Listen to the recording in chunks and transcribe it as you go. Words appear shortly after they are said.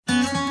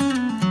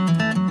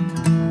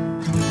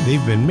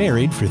They've been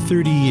married for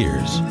 30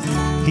 years.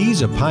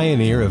 He's a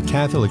pioneer of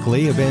Catholic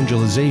lay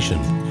evangelization,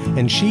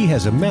 and she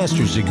has a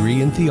master's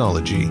degree in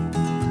theology.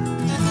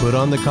 Put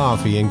on the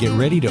coffee and get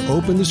ready to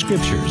open the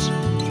scriptures.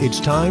 It's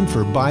time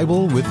for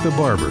Bible with the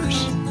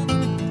Barbers.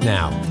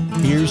 Now,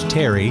 here's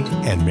Terry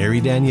and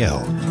Mary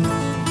Danielle.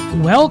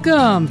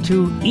 Welcome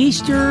to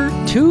Easter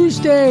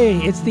Tuesday.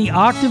 It's the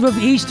octave of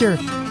Easter.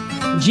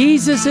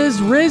 Jesus is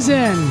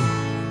risen.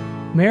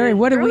 Mary,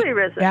 what do we...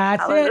 Risen.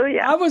 That's Hallelujah.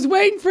 it. I was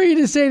waiting for you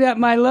to say that,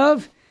 my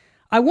love.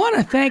 I want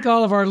to thank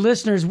all of our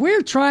listeners.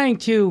 We're trying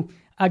to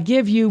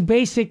give you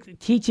basic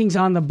teachings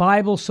on the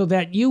Bible so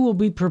that you will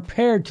be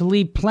prepared to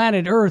leave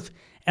planet Earth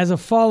as a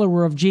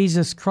follower of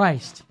Jesus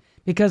Christ.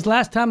 Because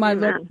last time I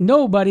looked,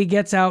 nobody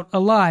gets out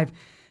alive.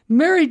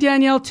 Mary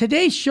Danielle,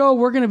 today's show,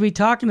 we're going to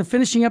be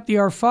finishing up the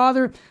Our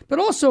Father, but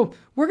also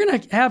we're going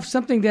to have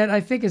something that I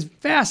think is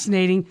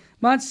fascinating.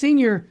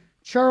 Monsignor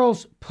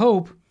Charles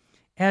Pope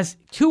has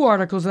two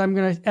articles that I'm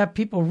going to have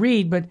people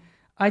read, but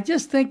I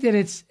just think that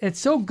it's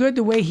so good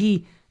the way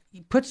he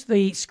puts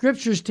the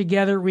scriptures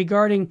together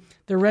regarding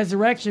the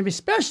resurrection,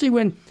 especially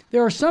when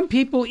there are some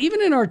people,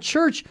 even in our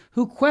church,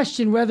 who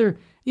question whether,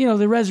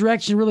 the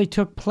resurrection really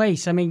took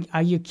place. I mean,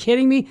 are you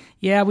kidding me?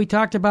 Yeah, we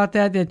talked about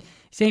that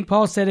St.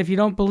 Paul said if you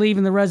don't believe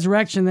in the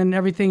resurrection, then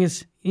everything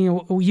is,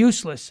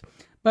 useless.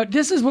 But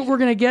this is what we're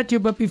going to get to.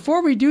 But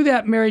before we do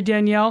that, Mary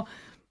Danielle,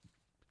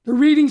 the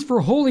readings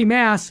for Holy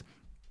Mass,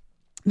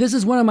 this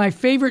is one of my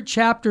favorite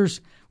chapters,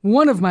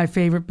 but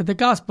the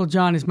Gospel of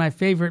John is my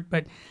favorite.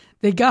 But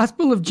the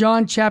Gospel of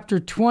John, chapter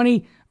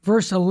 20,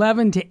 verse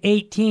 11 to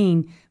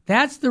 18,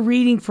 that's the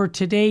reading for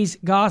today's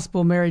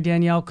Gospel, Mary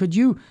Danielle. Could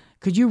you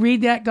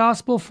read that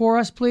Gospel for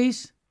us,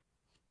 please?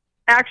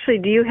 Actually,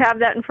 do you have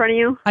that in front of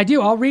you? I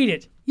do. I'll read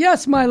it.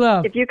 Yes, my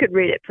love. If you could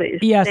read it, please.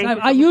 Yes,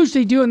 I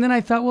usually do. And then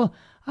I thought, well,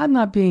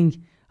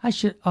 I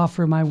should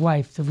offer my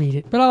wife to read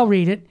it, but I'll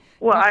read it.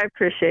 Well, I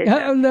appreciate it.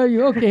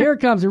 Okay, here it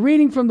comes. A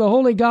reading from the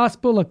Holy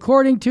Gospel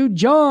according to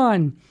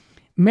John.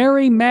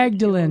 Mary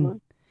Magdalene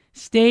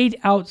stayed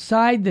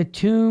outside the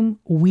tomb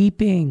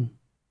weeping.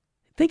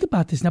 Think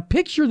about this. Now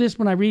picture this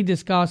when I read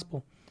this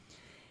Gospel.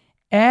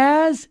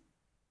 As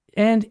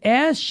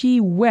she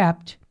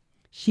wept,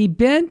 she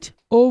bent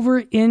over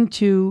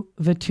into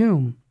the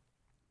tomb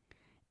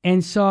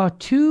and saw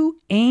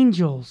two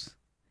angels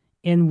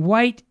in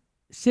white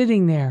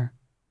sitting there,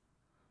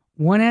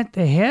 one at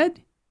the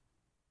head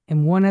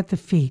and one at the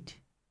feet,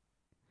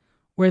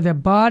 where the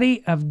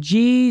body of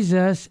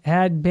Jesus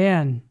had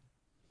been.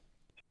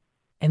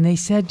 And they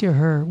said to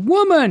her,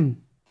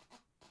 "Woman,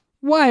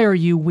 why are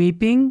you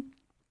weeping?"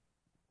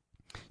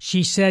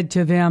 She said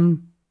to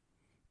them,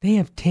 "They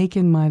have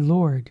taken my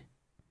Lord,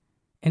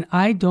 and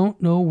I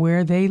don't know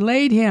where they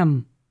laid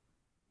him."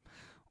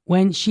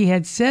 When she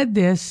had said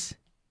this,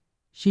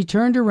 she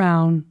turned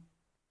around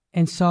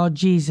and saw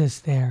Jesus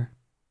there,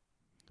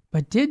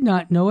 but did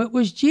not know it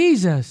was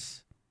Jesus.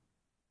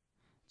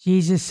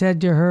 Jesus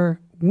said to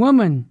her,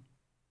 "Woman,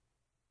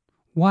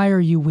 why are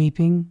you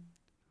weeping?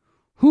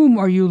 Whom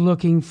are you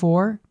looking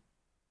for?"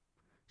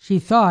 She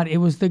thought it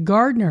was the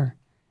gardener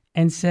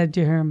and said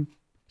to him,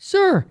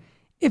 "Sir,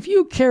 if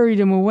you carried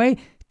him away,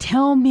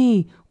 tell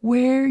me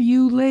where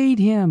you laid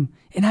him,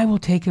 and I will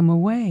take him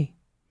away."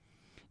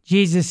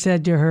 Jesus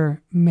said to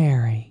her,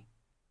 "Mary."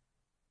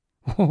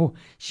 Oh,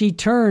 she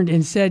turned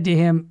and said to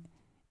him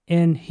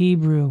in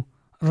Hebrew,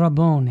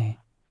 "Rabboni,"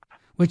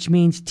 which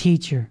means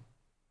teacher.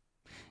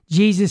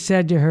 Jesus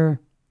said to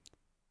her,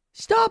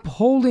 "Stop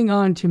holding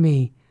on to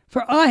me,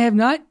 for I have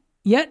not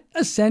yet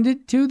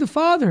ascended to the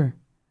Father.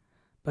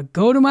 But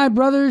go to my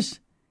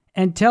brothers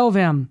and tell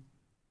them,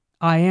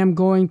 I am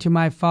going to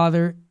my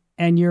Father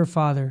and your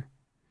Father,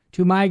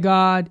 to my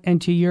God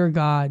and to your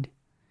God."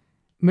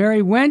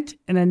 Mary went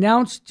and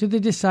announced to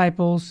the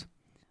disciples,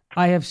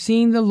 "I have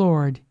seen the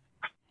Lord,"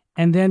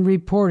 and then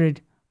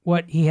reported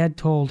what he had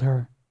told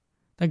her.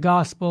 The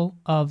Gospel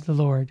of the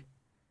Lord.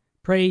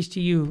 Praise to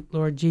you,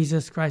 Lord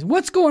Jesus Christ.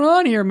 What's going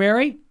on here,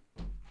 Mary?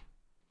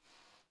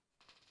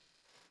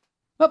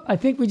 Oh, I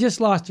think we just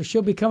lost her.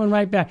 She'll be coming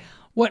right back.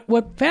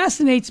 What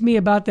fascinates me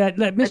about that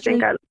mystery...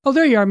 Oh,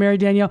 there you are, Mary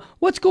Danielle.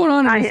 What's going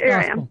on in this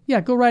Gospel?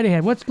 Yeah, go right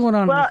ahead. What's going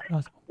on in this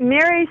Gospel?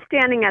 Mary's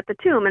standing at the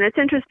tomb, and it's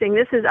interesting.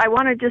 I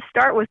want to just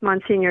start with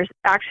Monsignor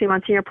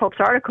Pope's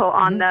article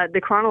on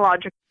the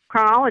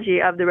chronology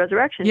of the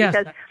resurrection,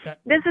 because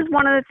this is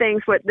one of the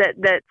things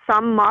that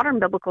some modern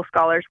biblical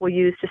scholars will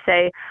use to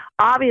say,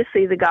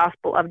 obviously the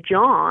Gospel of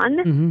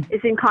John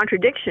is in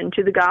contradiction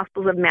to the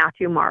Gospels of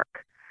Matthew,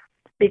 Mark,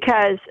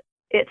 because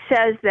it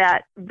says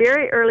that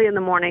very early in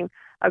the morning,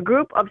 a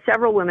group of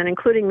several women,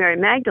 including Mary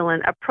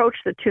Magdalene,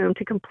 approached the tomb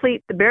to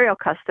complete the burial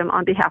custom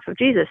on behalf of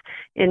Jesus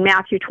in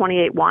Matthew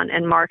 28:1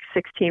 and Mark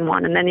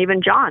 16:1, and then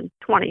even John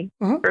 20,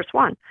 verse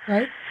 1.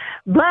 Right.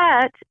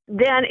 But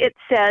then it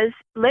says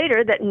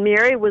later that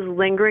Mary was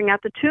lingering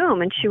at the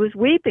tomb, and she was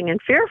weeping and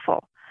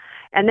fearful.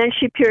 And then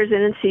she peers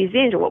in and sees the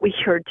angel, what we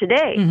heard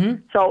today.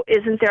 So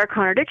isn't there a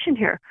contradiction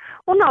here?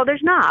 Well, no,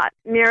 there's not.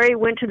 Mary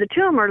went to the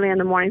tomb early in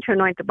the morning to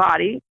anoint the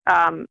body.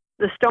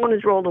 The stone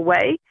is rolled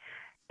away,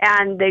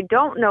 and they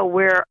don't know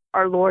where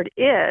our Lord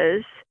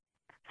is.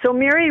 So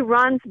Mary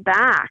runs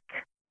back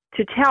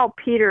to tell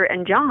Peter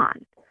and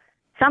John,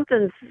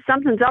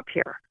 something's up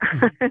here.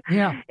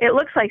 Yeah. It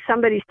looks like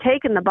somebody's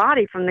taken the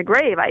body from the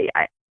grave.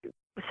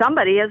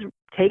 Somebody has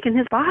taken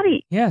his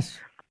body. Yes.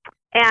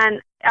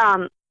 And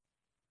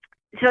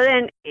so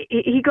then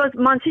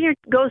Monsignor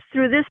goes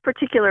through this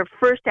particular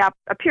first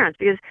appearance,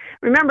 because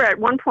remember, at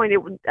one point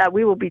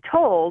we will be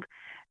told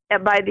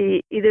by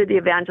either the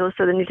evangelist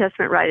or the New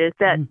Testament writers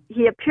that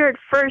he appeared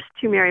first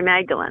to Mary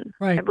Magdalene.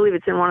 Right. I believe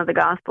it's in one of the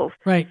Gospels.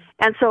 Right.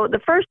 And so the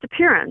first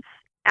appearance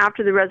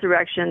after the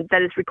resurrection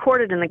that is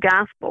recorded in the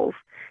Gospels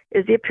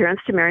is the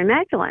appearance to Mary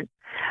Magdalene.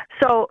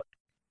 So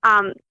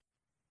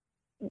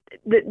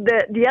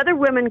the other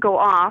women go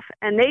off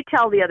and they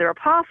tell the other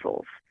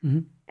apostles.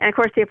 Mm-hmm. And of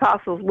course, the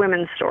apostles'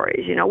 women's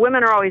stories.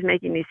 Women are always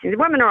making these things.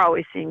 Women are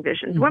always seeing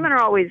visions. Mm-hmm. Women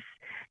are always,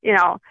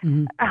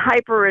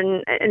 hyper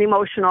and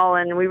emotional,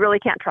 and we really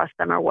can't trust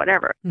them or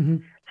whatever. Mm-hmm.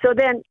 So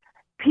then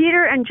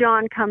Peter and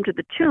John come to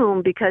the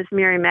tomb because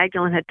Mary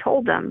Magdalene had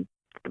told them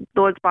the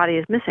Lord's body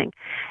is missing.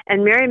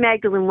 And Mary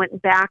Magdalene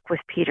went back with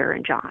Peter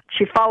and John.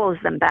 She follows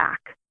them back.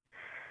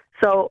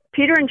 So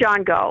Peter and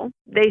John go.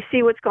 They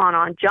see what's going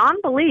on. John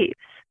believes.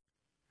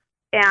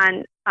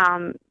 And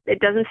it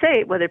doesn't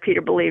say whether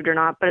Peter believed or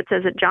not, but it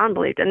says that John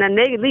believed. And then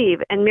they leave,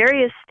 and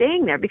Mary is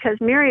staying there because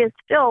Mary is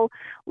still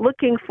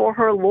looking for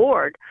her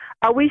Lord.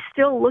 Are we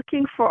still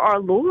looking for our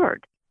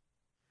Lord?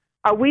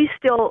 Are we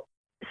still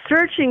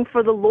searching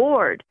for the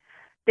Lord?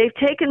 They've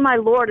taken my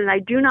Lord, and I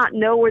do not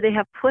know where they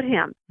have put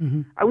him.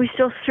 Mm-hmm. Are we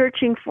still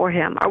searching for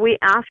him? Are we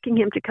asking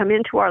him to come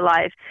into our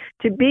life,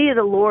 to be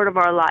the Lord of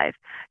our life,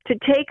 to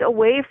take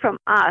away from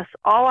us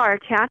all our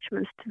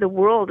attachments to the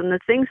world and the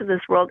things of this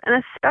world,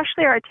 and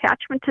especially our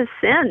attachment to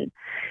sin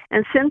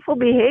and sinful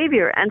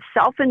behavior and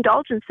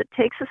self-indulgence that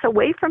takes us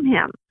away from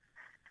him?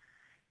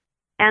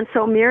 And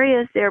so Mary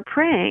is there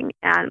praying,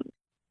 and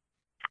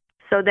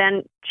so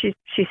then she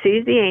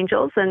sees the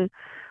angels, and,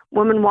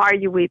 "Woman, why are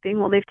you weeping?"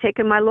 "Well, they've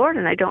taken my Lord,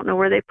 and I don't know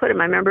where they put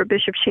him." I remember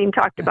Bishop Sheen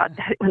talked about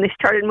that when they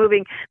started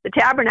moving the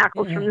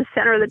tabernacles from the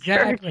center of the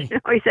church.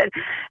 He said,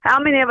 "How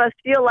many of us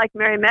feel like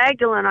Mary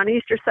Magdalene on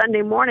Easter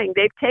Sunday morning?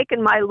 They've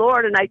taken my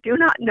Lord, and I do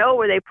not know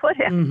where they put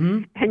him."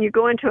 Mm-hmm. And you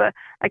go into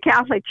a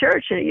Catholic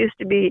church, and it used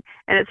to be,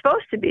 and it's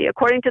supposed to be,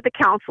 according to the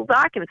council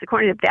documents,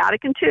 according to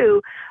Vatican II,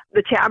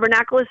 the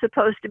tabernacle is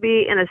supposed to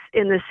be in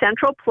the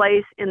central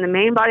place in the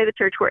main body of the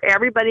church where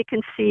everybody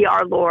can see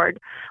our Lord,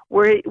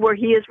 where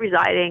he is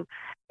residing.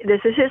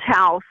 This is his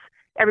house.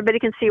 Everybody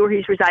can see where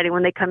he's residing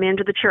when they come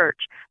into the church.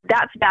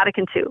 That's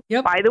Vatican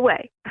II, by the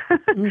way.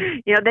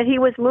 Mm-hmm. That he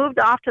was moved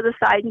off to the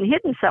side and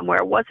hidden somewhere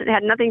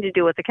had nothing to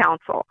do with the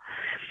council.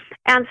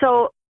 And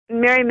so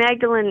Mary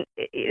Magdalene,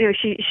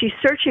 she's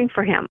searching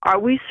for him. Are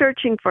we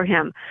searching for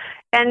him?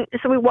 And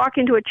so we walk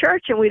into a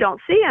church and we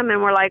don't see him,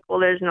 and we're like, well,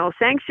 there's no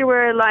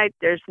sanctuary light.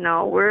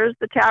 Where's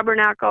the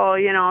tabernacle? So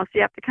you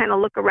have to kind of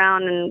look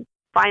around and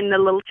find the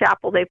little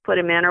chapel they put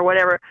him in or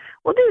whatever.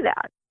 Well, do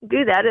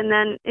that, and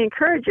then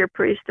encourage your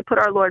priest to put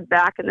our Lord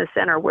back in the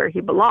center where he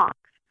belongs.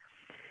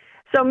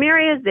 So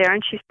Mary is there,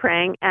 and she's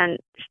praying, and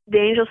the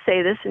angels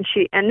say this,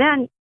 and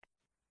then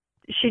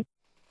she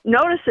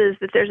notices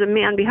that there's a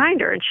man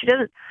behind her, and she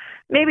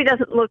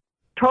doesn't look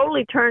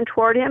totally turned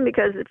toward him,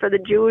 because for the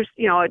Jewish,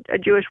 a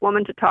Jewish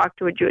woman to talk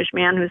to a Jewish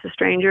man who's a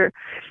stranger,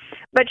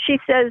 but she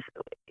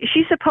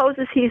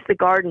supposes he's the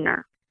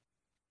gardener.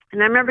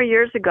 And I remember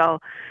years ago,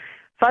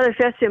 Father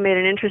Fessio made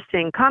an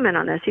interesting comment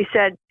on this. He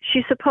said,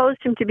 she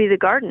supposed him to be the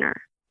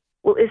gardener.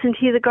 Well, isn't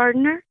he the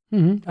gardener?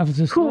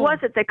 Mm-hmm. Who was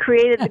it that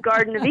created the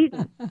Garden of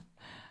Eden?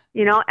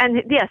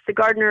 And yes, the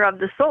gardener of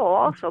the soul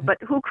also, but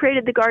who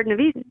created the Garden of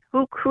Eden?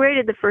 Who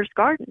created the first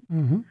garden?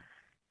 Mm-hmm.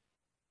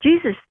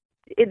 Jesus,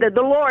 the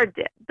Lord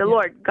did. The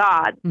Lord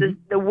God, mm-hmm.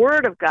 the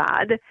Word of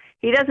God.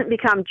 He doesn't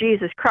become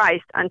Jesus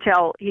Christ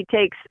until he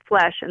takes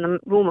flesh in the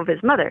womb of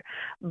his mother.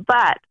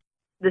 But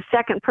the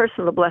second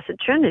person of the Blessed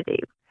Trinity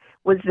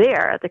was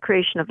there at the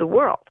creation of the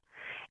world.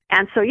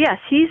 And so, yes,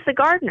 he's the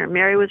gardener.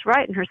 Mary was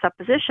right in her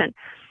supposition.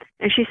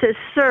 And she says,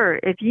 "Sir,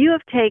 if you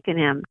have taken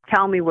him,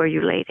 tell me where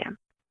you laid him."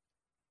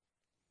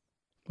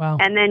 Wow.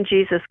 And then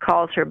Jesus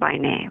calls her by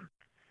name.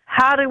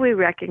 How do we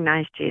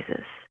recognize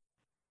Jesus?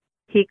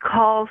 He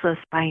calls us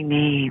by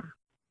name.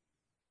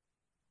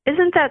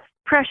 Isn't that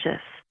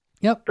precious?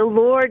 Yep. The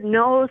Lord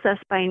knows us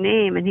by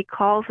name, and he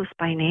calls us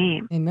by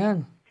name.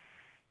 Amen.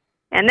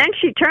 And then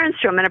she turns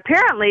to him, and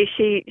apparently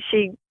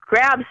she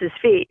grabs his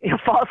feet,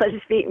 falls at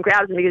his feet and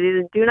grabs him, because he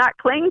says, "Do not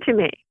cling to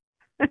me."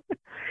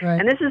 Right.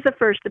 And this is the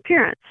first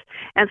appearance.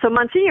 And so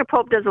Monsignor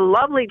Pope does a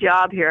lovely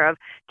job here of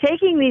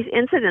taking these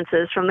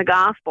incidences from the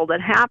gospel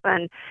that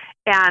happen,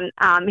 and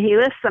he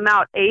lists them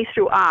out A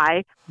through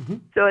I. Mm-hmm.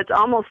 So it's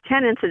almost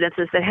 10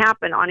 incidences that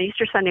happen on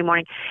Easter Sunday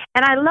morning.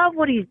 And I love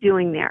what he's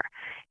doing there.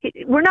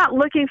 We're not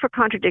looking for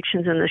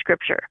contradictions in the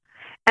scripture.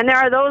 And there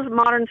are those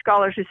modern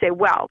scholars who say,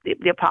 well,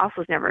 the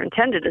apostles never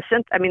intended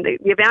the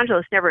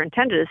evangelists never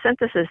intended a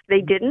synthesis.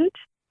 They didn't.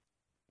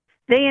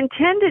 They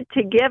intended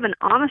to give an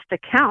honest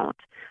account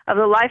of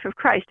the life of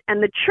Christ.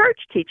 And the church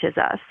teaches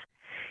us,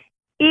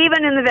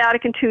 even in the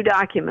Vatican II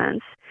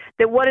documents,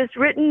 that what is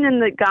written in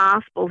the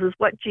Gospels is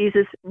what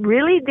Jesus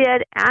really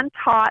did and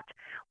taught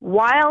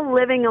while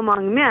living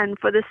among men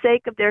for the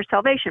sake of their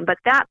salvation. But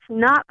that's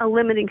not a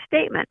limiting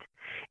statement.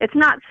 It's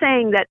not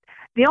saying that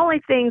the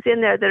only things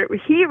in there that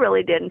he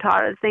really did and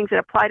taught are the things that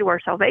apply to our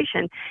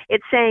salvation.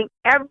 It's saying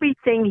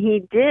everything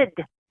he did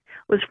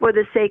was for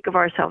the sake of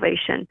our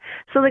salvation.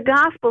 So the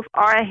Gospels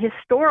are a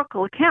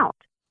historical account.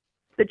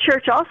 The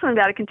Church also in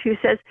Vatican II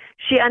says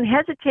she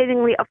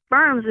unhesitatingly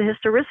affirms the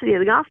historicity of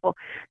the Gospel.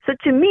 So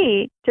to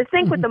me, to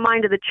think with the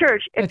mind of the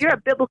Church, if you're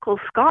a biblical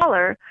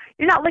scholar,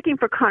 you're not looking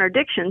for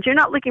contradictions. You're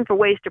not looking for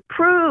ways to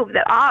prove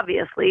that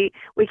obviously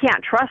we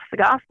can't trust the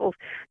Gospels.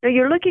 No,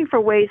 you're looking for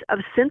ways of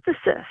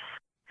synthesis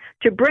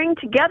to bring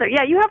together.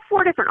 Yeah, you have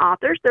 4 different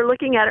authors. They're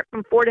looking at it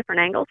from 4 different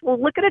angles. Well,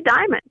 look at a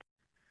diamond.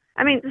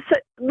 I mean, so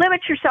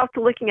limit yourself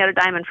to looking at a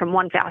diamond from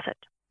one facet.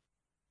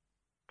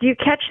 Do you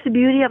catch the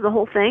beauty of the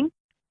whole thing?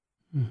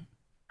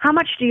 How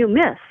much do you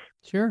miss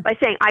by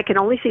saying, I can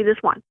only see this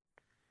one,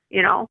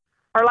 you know?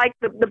 Or like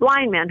the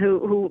blind man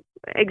who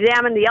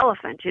examined the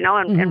elephant, you know,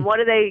 and what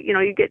do they, you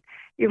know,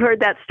 you've heard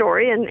that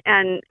story, and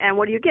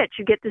what do you get?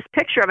 You get this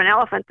picture of an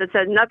elephant that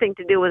says nothing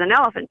to do with an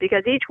elephant,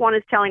 because each one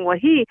is telling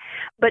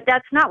but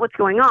that's not what's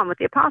going on with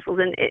the apostles.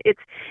 And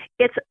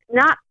it's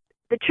not,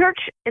 the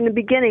Church in the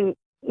beginning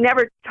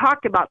never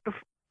talked about the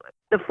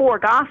 4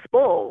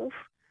 Gospels.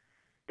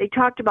 They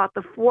talked about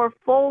the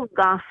 4-fold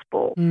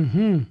gospel.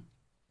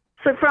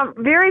 So from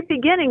very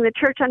beginning, the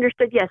Church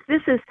understood, yes,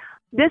 this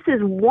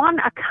is one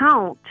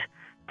account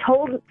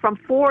told from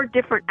 4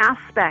 different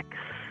aspects.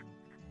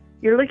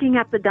 You're looking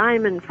at the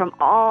diamond from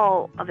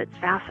all of its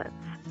facets.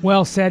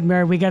 Well said,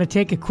 Mary. We got to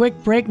take a quick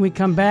break. When we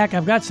come back,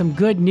 I've got some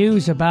good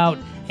news about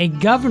a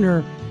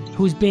governor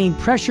who's being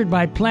pressured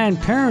by Planned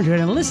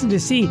Parenthood. And listen to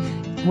see,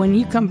 when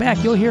you come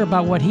back, you'll hear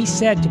about what he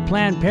said to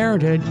Planned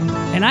Parenthood.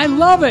 And I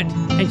love it,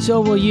 and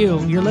so will you.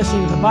 You're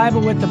listening to The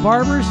Bible with the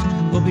Barbers.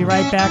 We'll be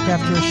right back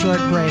after a short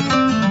break.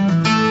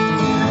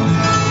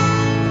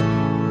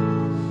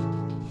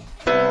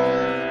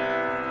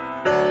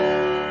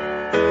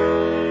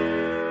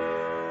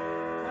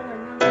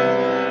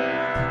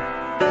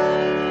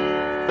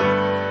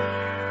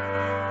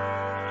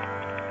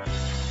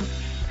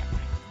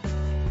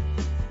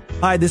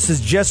 Hi, this is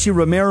Jesse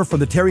Romero from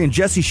the Terry and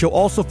Jesse Show,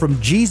 also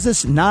from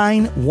Jesus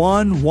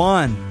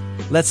 911.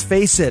 Let's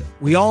face it,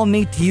 we all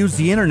need to use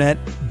the internet,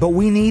 but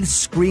we need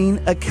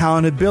screen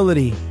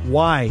accountability.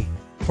 Why?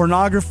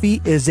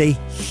 Pornography is a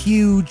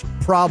huge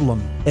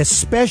problem,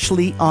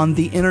 especially on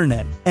the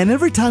internet. And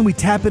every time we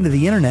tap into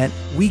the internet,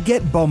 we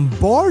get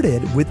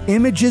bombarded with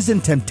images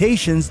and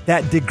temptations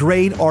that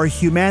degrade our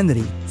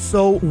humanity.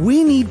 So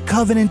we need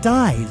Covenant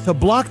Eyes to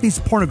block these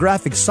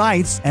pornographic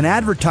sites and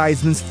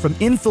advertisements from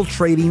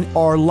infiltrating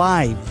our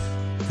lives.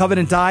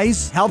 Covenant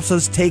Eyes helps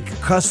us take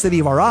custody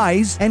of our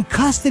eyes and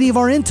custody of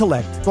our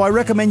intellect. So I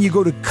recommend you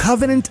go to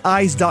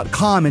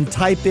CovenantEyes.com and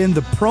type in the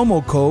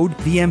promo code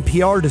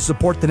VMPR to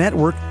support the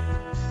network.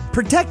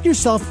 Protect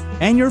yourself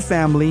and your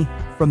family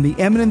from the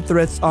imminent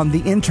threats on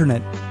the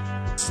internet.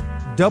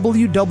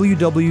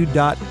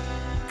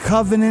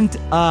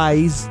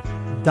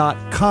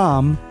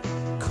 www.CovenantEyes.com,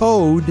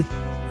 code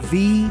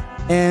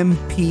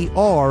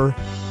VMPR,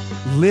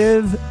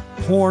 live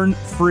porn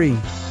free.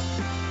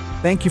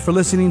 Thank you for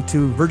listening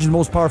to Virgin's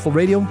Most Powerful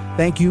Radio.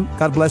 Thank you.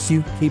 God bless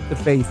you. Keep the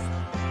faith.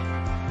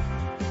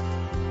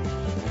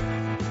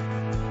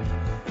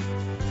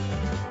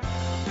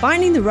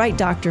 Finding the right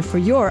doctor for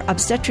your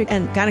obstetric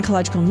and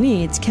gynecological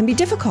needs can be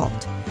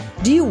difficult.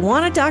 Do you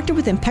want a doctor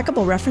with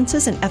impeccable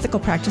references and ethical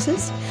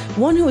practices?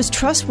 One who is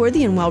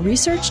trustworthy and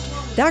well-researched?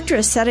 Dr.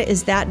 Aceta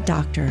is that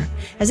doctor.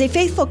 As a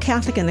faithful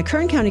Catholic in the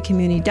Kern County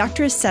community,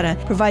 Dr. Aceta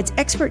provides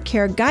expert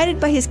care guided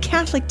by his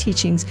Catholic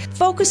teachings,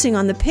 focusing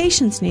on the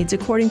patient's needs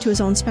according to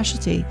his own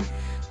specialty.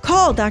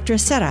 Call Dr.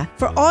 Aceta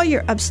for all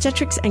your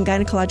obstetrics and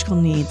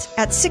gynecological needs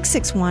at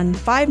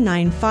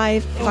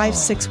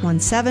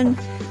 661-595-5617.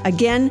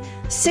 Again,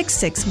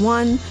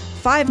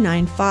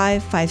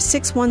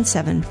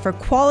 661-595-5617 for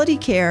quality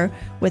care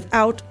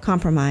without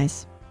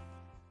compromise.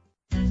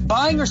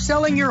 Buying or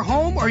selling your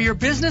home or your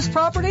business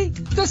property?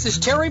 This is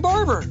Terry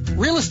Barber.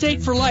 Real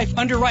Estate for Life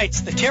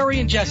underwrites the Terry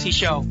and Jesse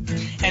Show,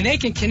 and they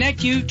can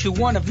connect you to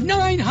one of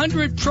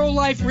 900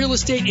 pro-life real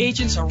estate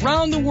agents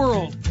around the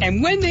world.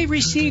 And when they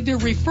receive their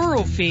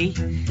referral fee,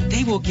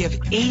 they will give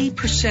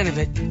 80% of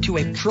it to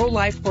a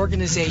pro-life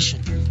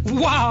organization.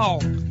 Wow,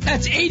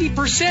 that's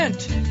 80%.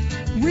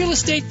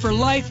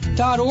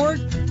 realestateforlife.org,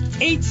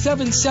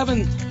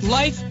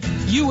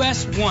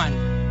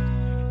 877-LIFE-US1.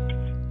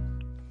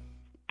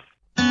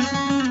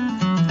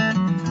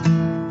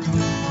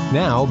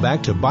 Now,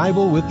 back to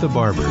Bible with the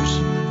Barbers.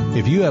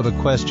 If you have a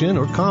question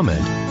or comment,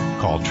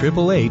 call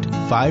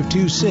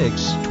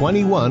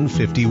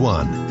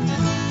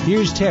 888-526-2151.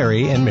 Here's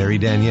Terry and Mary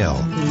Danielle.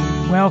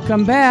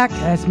 Welcome back.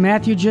 As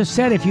Matthew just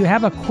said, if you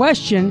have a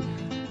question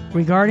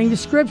regarding the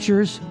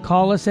Scriptures,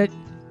 call us at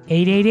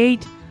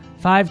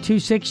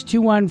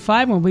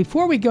 888-526-2151.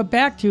 Before we go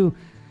back to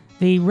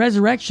the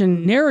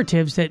resurrection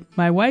narratives that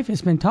my wife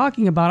has been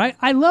talking about.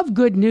 I love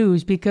good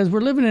news because we're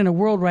living in a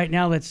world right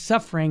now that's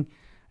suffering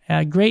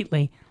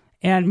greatly.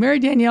 And Mary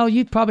Danielle,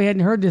 you probably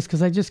hadn't heard this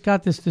because I just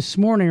got this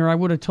morning, or I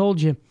would have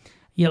told you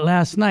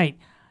last night.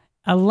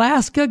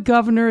 Alaska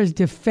governor is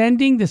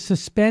defending the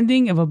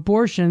suspending of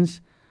abortions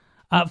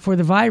for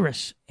the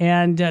virus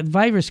and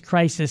virus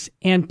crisis.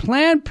 And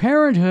Planned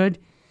Parenthood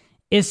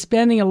is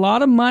spending a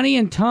lot of money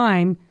and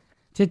time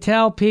to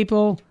tell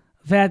people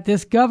that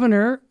this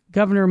Governor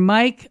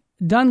Mike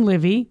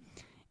Dunleavy,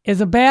 is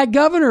a bad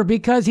governor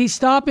because he's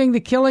stopping the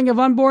killing of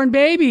unborn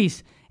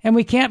babies, and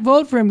we can't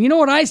vote for him. You know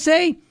what I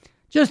say?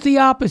 Just the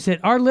opposite.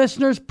 Our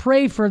listeners,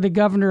 pray for the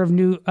governor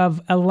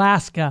of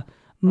Alaska,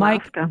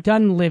 Mike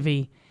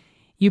Dunleavy.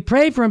 You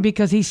pray for him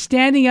because he's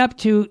standing up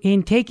to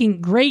and taking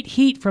great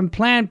heat from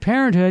Planned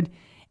Parenthood.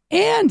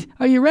 And,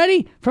 are you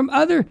ready? From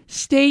other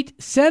state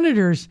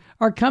senators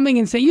are coming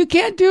and saying, you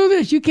can't do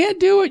this. You can't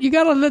do it. You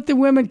got to let the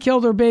women kill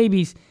their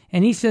babies.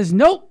 And he says,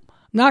 nope,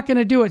 not going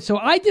to do it. So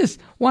I just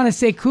want to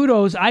say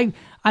kudos.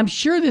 I'm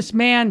sure this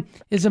man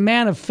is a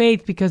man of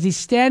faith because he's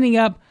standing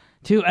up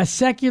to a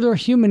secular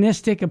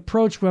humanistic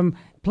approach from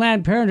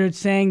Planned Parenthood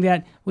saying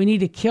that we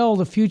need to kill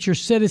the future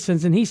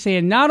citizens. And he's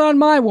saying, not on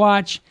my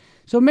watch.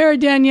 So Mary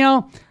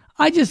Danielle,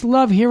 I just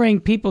love hearing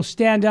people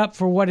stand up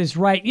for what is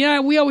right. You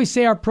know, we always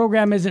say our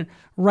program isn't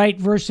right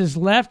versus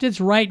left.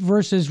 It's right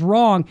versus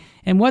wrong.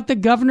 And what the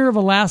governor of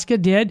Alaska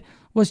did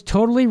was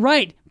totally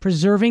right,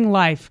 preserving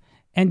life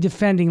and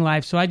defending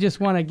life. So I just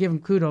want to give him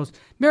kudos.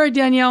 Mary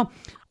Danielle,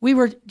 we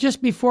were,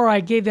 just before I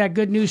gave that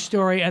good news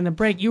story and the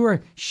break, you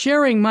were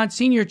sharing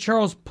Monsignor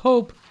Charles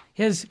Pope,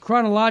 his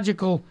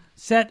chronological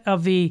set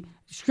of the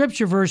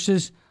scripture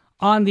verses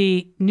on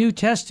the New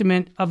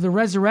Testament of the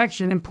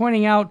resurrection and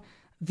pointing out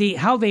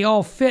how they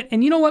all fit.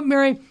 And you know what,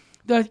 Mary?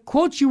 The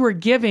quotes you were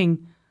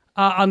giving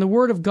on the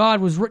Word of God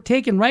was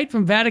taken right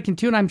from Vatican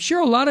II. And I'm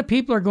sure a lot of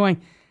people are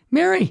going,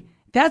 Mary,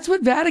 that's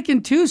what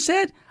Vatican II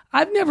said?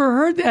 I've never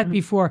heard that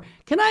before.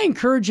 Can I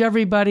encourage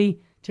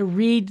everybody to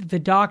read the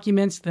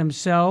documents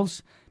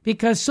themselves?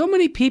 Because so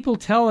many people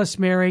tell us,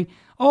 Mary,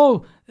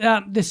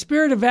 the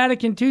spirit of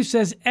Vatican II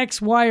says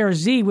X, Y, or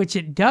Z, which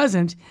it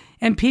doesn't,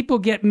 and people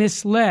get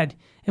misled.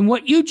 And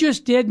what you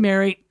just did,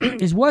 Mary,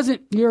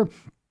 wasn't your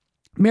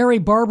Mary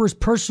Barber's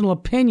personal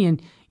opinion.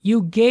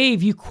 You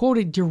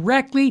quoted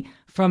directly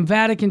from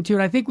Vatican II,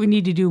 and I think we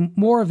need to do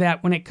more of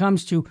that when it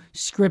comes to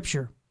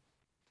Scripture.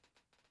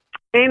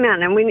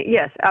 Amen. And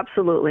yes,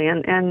 absolutely.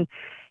 And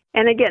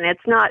again,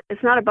 it's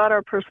not about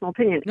our personal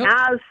opinion. Nope.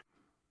 As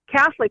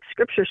Catholic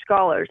Scripture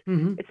scholars,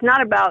 it's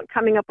not about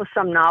coming up with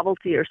some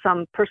novelty or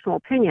some personal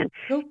opinion.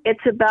 Nope.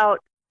 It's about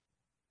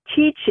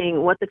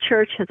teaching what the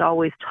Church has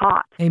always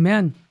taught.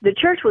 Amen. The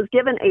Church was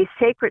given a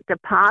sacred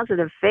deposit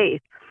of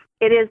faith.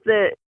 It is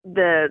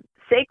the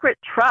sacred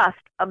trust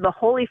of the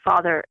Holy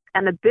Father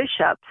and the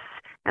bishops,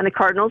 and the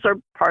cardinals are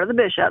part of the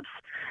bishops,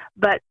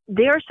 but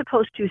they're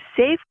supposed to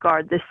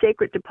safeguard the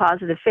sacred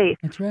deposit of faith.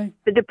 That's right.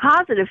 The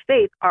deposit of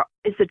faith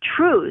is the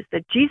truths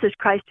that Jesus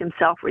Christ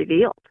himself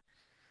revealed.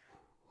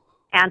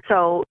 And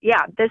so,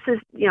 this is,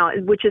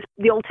 which is,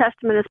 the Old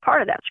Testament is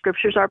part of that.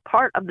 Scriptures are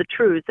part of the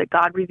truths that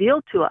God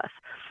revealed to us.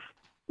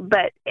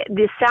 But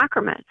the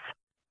sacraments,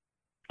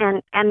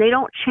 and they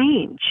don't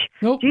change.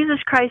 Nope. Jesus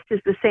Christ is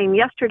the same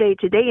yesterday,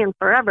 today, and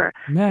forever.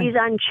 Amen. He's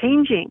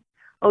unchanging.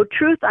 Oh,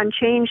 truth,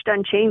 unchanged,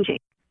 unchanging.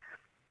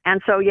 And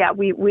so,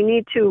 we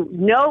need to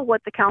know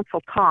what the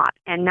council taught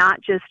and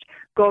not just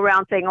go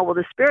around saying,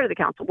 the spirit of the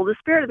council. Well, the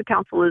spirit of the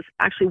council is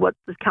actually what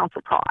the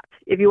council taught,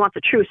 if you want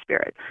the true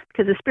spirit,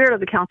 because the spirit of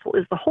the council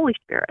is the Holy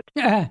Spirit.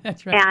 Yeah,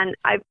 that's right. And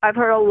I've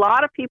heard a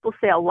lot of people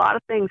say a lot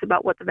of things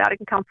about what the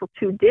Vatican Council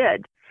II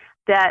did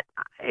that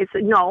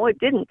no, it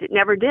didn't. It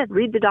never did.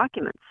 Read the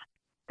documents.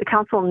 The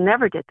council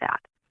never did that.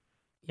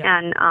 Yep.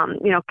 And,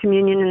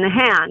 communion in the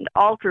hand,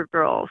 altar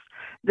girls,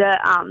 the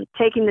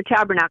taking the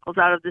tabernacles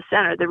out of the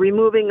center, the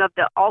removing of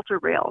the altar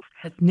rails,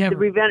 the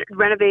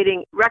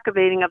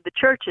renovating of the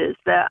churches,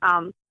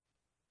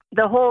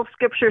 the whole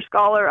Scripture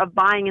scholar of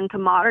buying into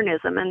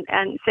modernism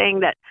and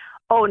saying that,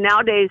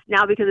 nowadays,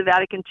 because of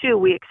Vatican II,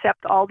 we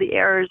accept all the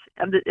errors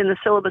in the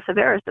syllabus of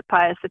errors that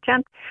Pius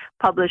X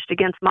published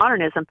against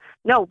modernism.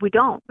 No, we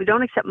don't. We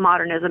don't accept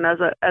modernism as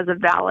a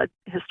valid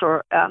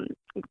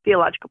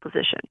theological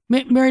position.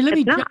 Mary,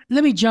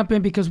 let me jump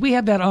in because we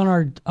have that on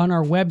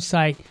our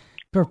website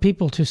for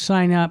people to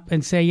sign up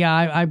and say,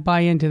 I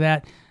buy into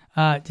that,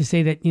 to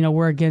say that,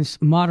 we're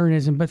against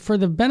modernism. But for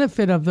the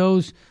benefit of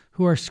those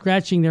who are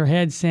scratching their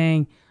heads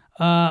saying,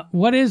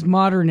 what is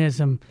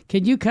modernism?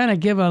 Could you kind of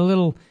give a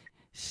little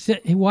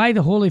why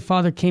the Holy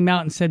Father came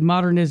out and said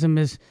modernism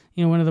is,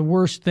 one of the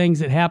worst things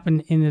that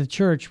happened in the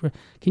church?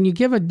 Can you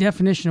give a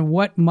definition of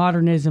what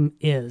modernism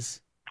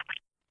is?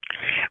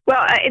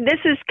 Well, this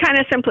is kind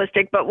of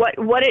simplistic, but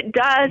what it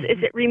does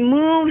is it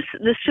removes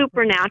the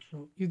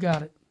supernatural. You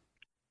got it.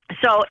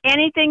 So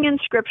anything in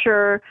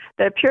Scripture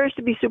that appears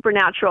to be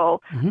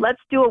supernatural,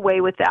 let's do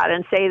away with that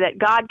and say that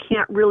God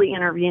can't really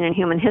intervene in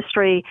human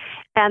history,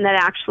 and that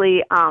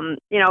actually,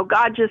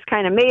 God just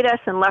kind of made us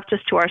and left us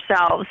to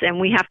ourselves, and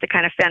we have to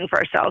kind of fend for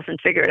ourselves and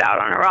figure it out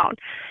on our own.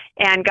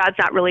 And God's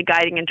not really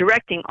guiding and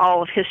directing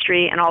all of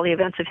history and all the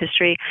events of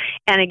history.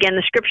 And again,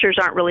 the Scriptures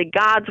aren't really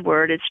God's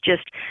word. It's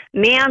just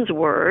man's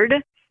word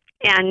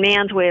and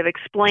man's way of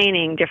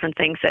explaining different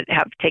things that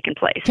have taken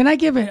place. Can I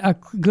give a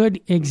good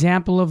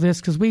example of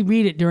this? Because we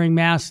read it during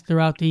Mass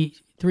throughout the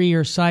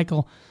 3-year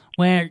cycle,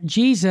 where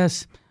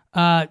Jesus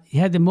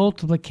had the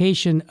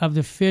multiplication of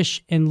the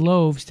fish and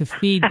loaves to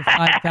feed the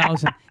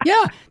 5,000.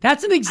 Yeah,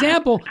 that's an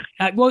example.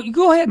 Well,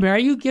 go ahead,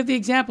 Mary. You give the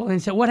example and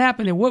say what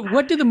happened there.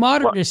 What do the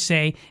modernists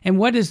say, and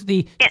what does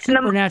the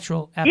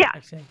supernatural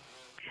aspect say?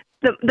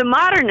 The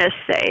modernists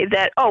say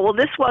that,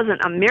 this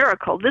wasn't a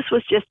miracle. This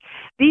was just,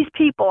 these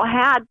people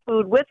had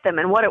food with them,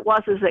 and what it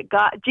was is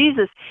that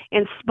Jesus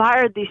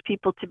inspired these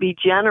people to be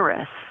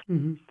generous.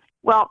 Mm-hmm.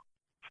 Well,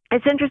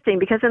 it's interesting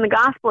because in the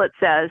gospel it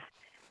says,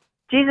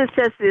 Jesus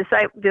says to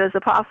the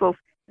apostles,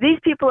 these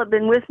people have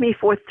been with me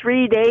for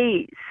 3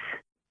 days.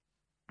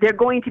 They're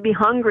going to be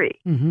hungry.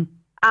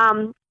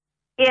 Mm-hmm.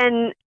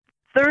 In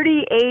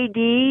 30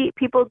 AD,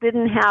 people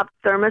didn't have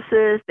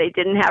thermoses. They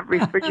didn't have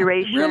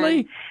refrigeration.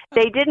 Really?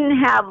 They didn't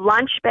have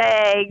lunch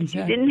bags. Exactly.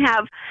 You didn't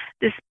have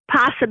this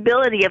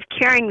possibility of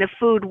carrying the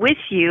food with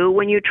you.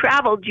 When you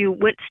traveled, you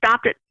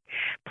stopped at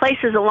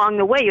places along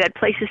the way. You had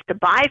places to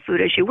buy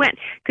food as you went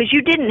because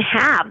you didn't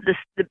have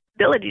the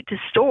ability to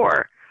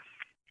store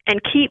and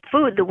keep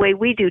food the way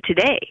we do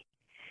today.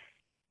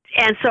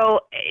 And so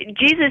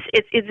Jesus,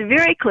 it's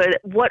very clear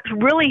that what's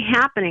really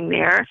happening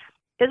there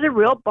is a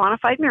real bona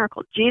fide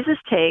miracle. Jesus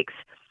takes,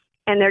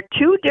 and there are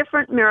 2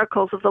 different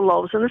miracles of the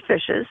loaves and the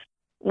fishes.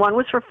 One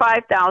was for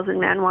 5,000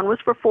 men, one was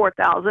for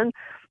 4,000.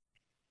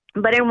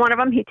 But in one of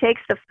them, he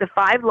takes the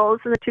 5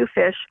 loaves and the 2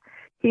 fish,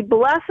 he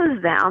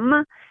blesses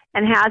them,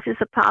 and has his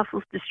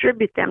apostles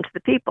distribute them to the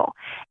people.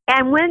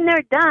 And when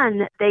they're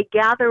done, they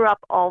gather up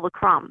all the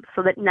crumbs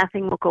so that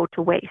nothing will go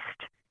to waste.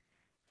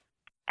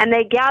 And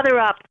they gather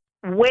up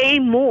way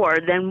more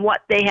than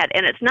what they had.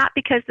 And it's not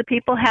because the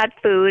people had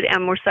food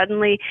and were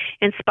suddenly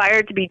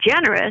inspired to be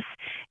generous.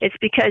 It's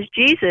because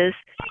Jesus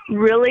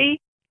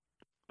really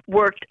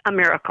worked a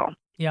miracle.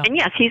 Yeah. And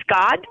yes, he's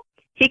God.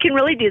 He can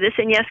really do this.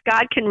 And yes,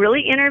 God can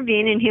really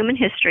intervene in human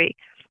history.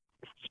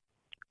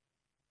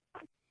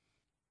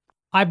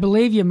 I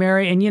believe you,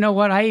 Mary. And you know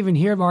what? I even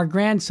hear our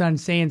grandson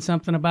saying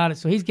something about it,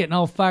 so he's getting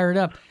all fired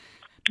up.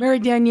 Mary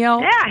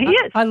Danielle, yeah, he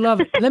is. I love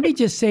it. Let me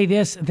just say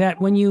this, that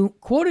when you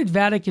quoted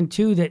Vatican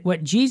II, that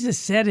what Jesus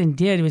said and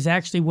did was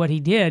actually what he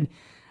did,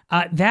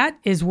 that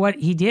is what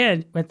he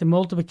did with the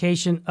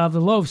multiplication of the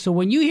loaves. So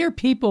when you hear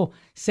people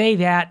say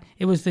that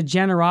it was the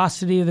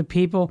generosity of the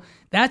people,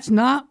 that's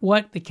not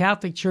what the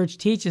Catholic Church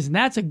teaches. And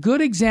that's a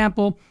good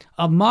example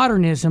of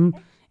modernism,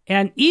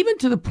 and even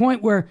to the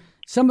point where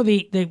some of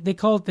they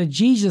call it the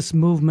Jesus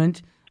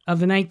movement of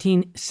the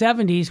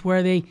 1970s,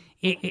 where they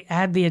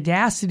had the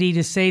audacity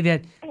to say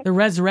that the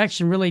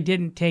resurrection really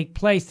didn't take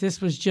place.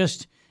 This was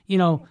just,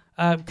 kind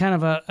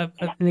of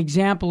an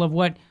example of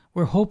what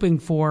we're hoping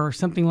for, or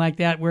something like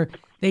that, where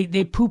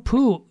they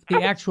poo-poo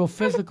the actual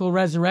physical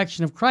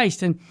resurrection of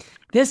Christ. And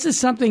this is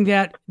something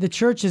that the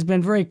church has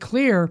been very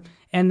clear,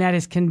 and that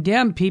has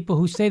condemned people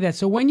who say that.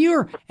 So when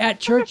you're at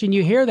church and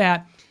you hear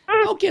that,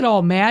 don't get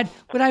all mad.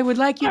 What I would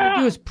like you to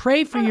do is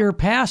pray for your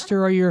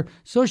pastor or your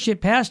associate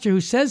pastor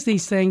who says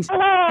these things,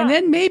 and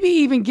then maybe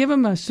even give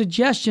him a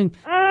suggestion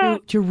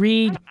to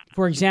read,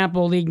 for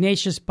example, the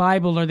Ignatius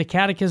Bible or the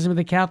Catechism of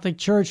the Catholic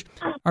Church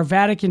or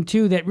Vatican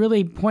II, that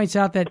really points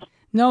out that,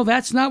 no,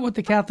 that's not what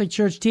the Catholic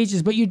Church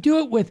teaches. But you do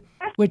it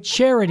with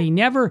charity,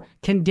 never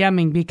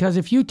condemning, because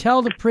if you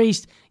tell the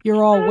priest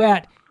you're all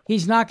wet,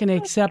 he's not going to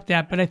accept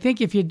that. But I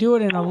think if you do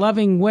it in a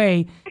loving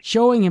way,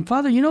 showing him,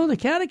 Father, the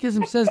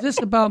Catechism says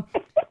this about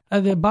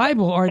the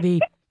Bible, or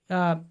the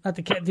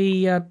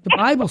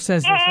Bible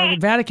says this, or the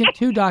Vatican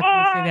II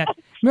documents say that.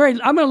 Mary,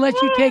 I'm going to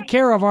let you take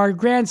care of our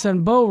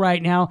grandson, Bo,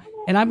 right now,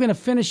 and I'm going to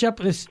finish up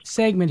this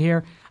segment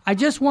here. I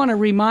just want to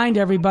remind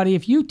everybody,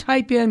 if you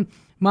type in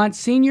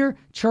Monsignor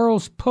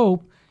Charles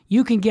Pope,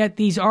 you can get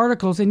these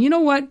articles. And you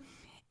know what?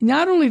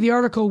 Not only the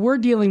article we're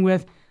dealing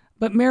with,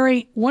 but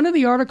Mary, one of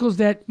the articles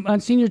that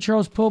Monsignor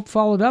Charles Pope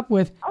followed up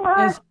with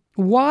is,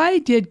 why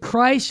did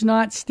Christ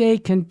not stay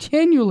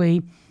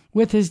continually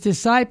with his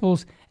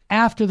disciples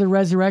after the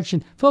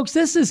resurrection? Folks,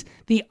 this is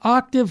the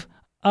octave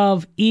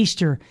of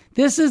Easter.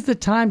 This is the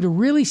time to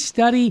really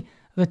study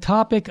the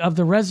topic of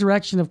the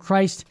resurrection of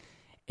Christ.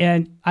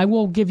 And I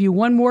will give you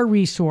one more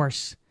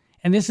resource.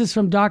 And this is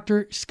from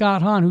Dr.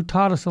 Scott Hahn, who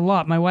taught us a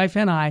lot, my wife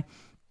and I.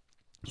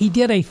 He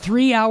did a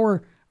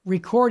 3-hour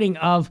recording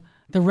of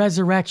the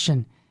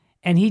resurrection.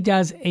 And he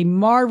does a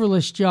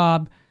marvelous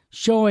job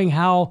showing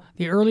how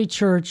the early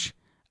church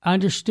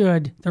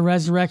understood the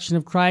resurrection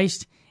of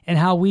Christ, and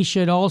how we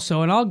should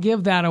also. And I'll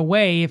give that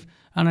away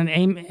on an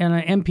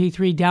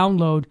MP3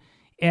 download,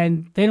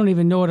 and they don't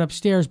even know it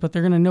upstairs, but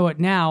they're going to know it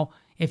now.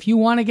 If you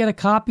want to get a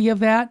copy of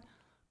that,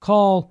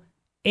 call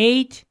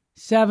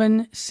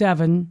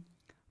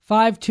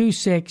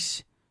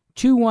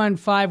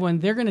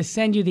 877-526-2151. They're going to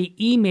send you the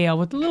email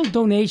with a little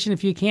donation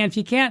if you can. If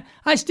you can't,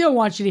 I still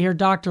want you to hear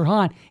Dr.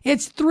 Hahn.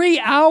 It's 3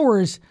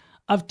 hours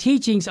of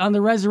teachings on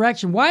the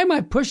resurrection. Why am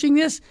I pushing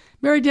this?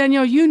 Mary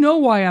Danielle, you know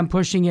why I'm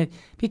pushing it.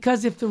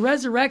 Because if the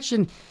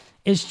resurrection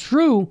is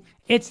true,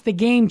 it's the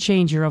game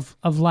changer of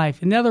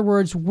life. In other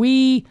words,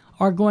 we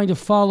are going to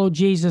follow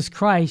Jesus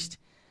Christ,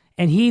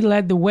 and he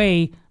led the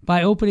way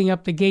by opening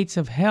up the gates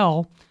of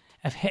hell,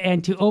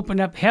 and to open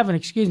up heaven,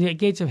 the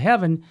gates of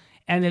heaven,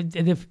 and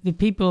the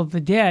people of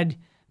the dead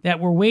that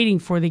were waiting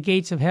for the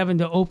gates of heaven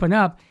to open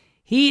up.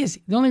 He is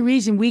the only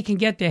reason we can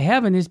get to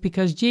heaven is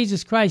because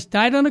Jesus Christ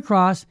died on the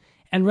cross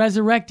and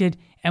resurrected,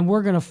 and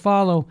we're going to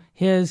follow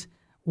his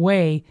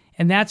way.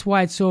 And that's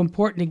why it's so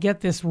important to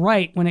get this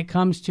right when it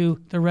comes to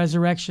the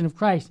resurrection of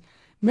Christ.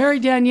 Mary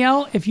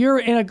Danielle, if you're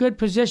in a good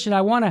position,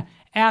 I want to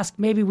ask,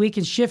 maybe we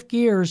can shift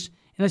gears,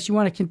 unless you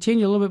want to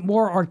continue a little bit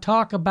more, or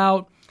talk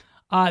about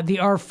the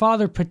Our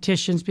Father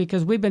petitions,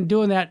 because we've been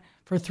doing that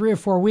for 3 or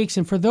 4 weeks.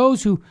 And for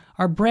those who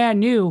are brand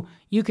new,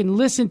 you can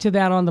listen to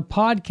that on the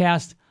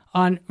podcast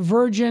on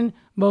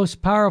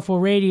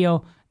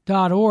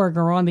virginmostpowerfulradio.org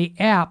or on the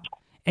app,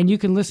 and you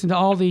can listen to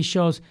all these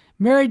shows.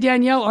 Mary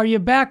Danielle, are you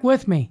back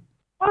with me?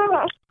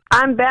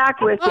 I'm back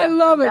with you. I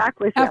love it.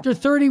 After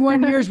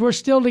 31 years, we're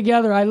still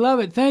together. I love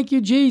it. Thank you,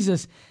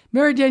 Jesus.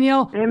 Mary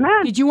Danielle,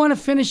 Amen. Did you want to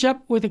finish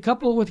up with a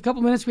couple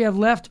minutes we have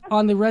left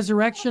on the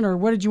resurrection, or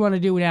what did you want to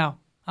do now?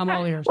 I'm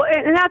all ears. Well,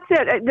 and that's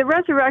it. The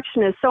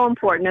resurrection is so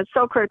important. It's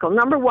so critical.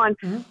 Number one,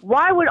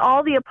 why would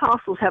all the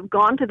apostles have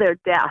gone to their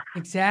death?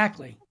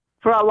 Exactly.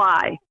 For a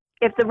lie.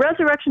 If the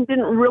resurrection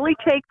didn't really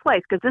take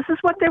place, because this is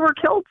what they were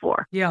killed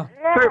for. Yeah.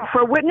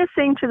 For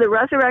witnessing to the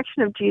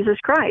resurrection of Jesus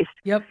Christ.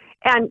 Yep.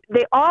 And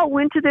they all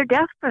went to their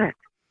death for it.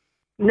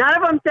 None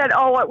of them said,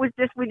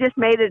 we just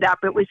made it up.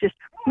 It was just,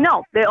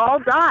 no, they all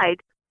died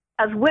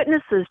as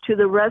witnesses to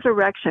the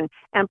resurrection.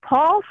 And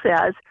Paul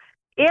says,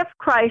 if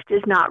Christ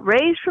is not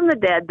raised from the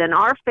dead, then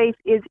our faith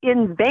is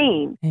in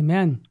vain.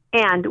 Amen.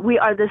 And we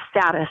are the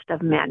saddest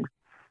of men.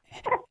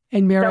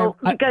 And Mary, go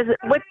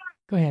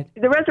ahead.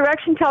 The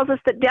resurrection tells us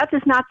that death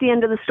is not the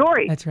end of the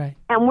story. That's right.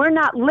 And we're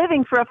not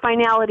living for a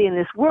finality in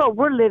this world.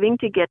 We're living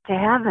to get to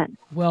heaven.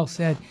 Well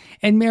said.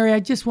 And Mary, I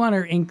just want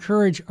to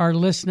encourage our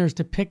listeners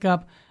to pick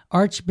up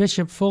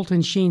Archbishop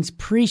Fulton Sheen's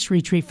Priest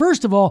Retreat.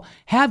 First of all,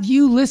 have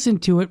you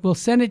listened to it? We'll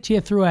send it to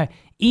you through an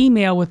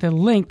email with a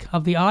link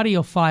of the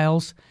audio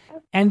files.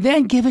 And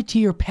then give it to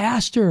your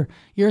pastor,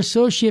 your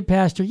associate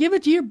pastor. Give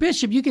it to your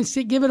bishop. You can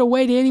give it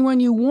away to anyone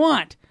you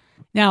want.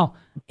 Now,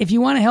 if you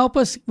want to help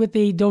us with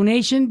the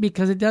donation,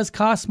 because it does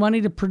cost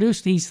money to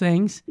produce these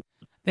things,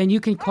 then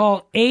you can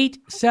call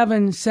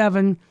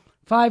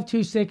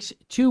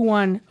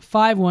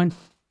 877-526-2151,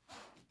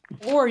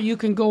 or you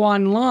can go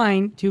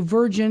online to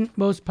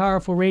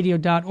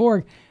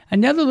virginmostpowerfulradio.org.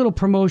 Another little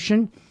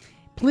promotion,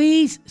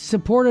 please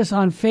support us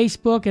on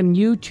Facebook and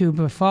YouTube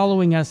by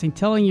following us and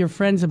telling your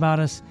friends about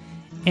us.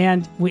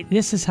 And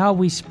this is how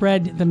we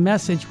spread the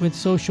message with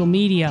social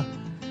media.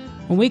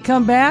 When we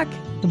come back,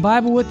 The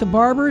Bible with the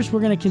Barbers, we're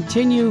going to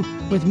continue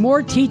with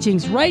more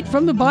teachings right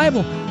from the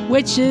Bible,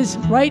 which is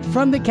right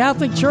from the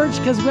Catholic Church,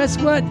 because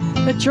guess what?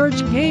 The church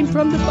came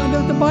from the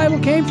Bible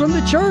came from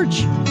the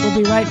church.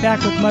 We'll be right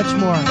back with much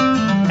more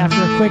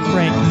after a quick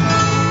break.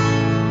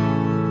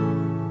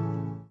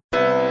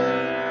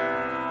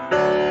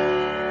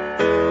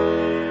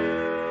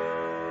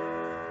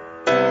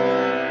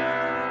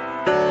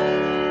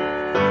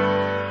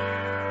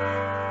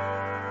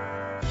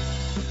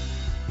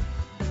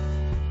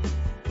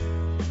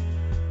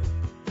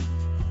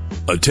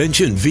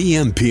 Attention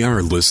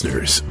VMPR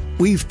listeners.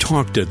 We've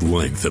talked at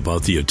length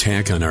about the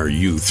attack on our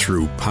youth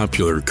through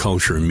popular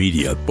culture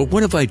media, but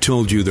what if I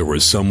told you there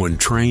was someone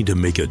trying to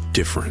make a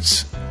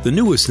difference? The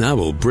newest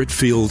novel,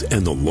 Britfield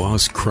and the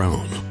Lost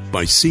Crown,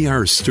 by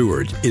C.R.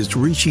 Stewart, is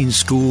reaching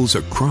schools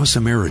across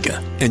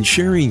America and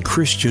sharing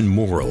Christian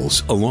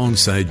morals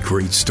alongside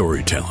great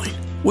storytelling.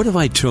 What if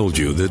I told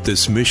you that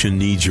this mission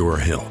needs your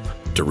help?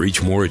 To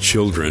reach more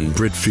children,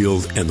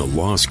 Britfield and the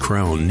Lost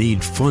Crown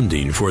need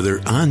funding for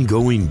their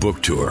ongoing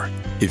book tour.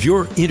 If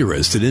you're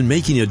interested in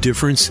making a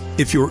difference,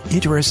 if you're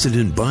interested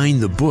in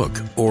buying the book,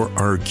 or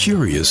are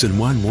curious and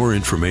want more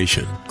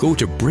information, go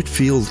to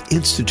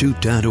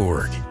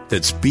BritfieldInstitute.org.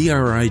 That's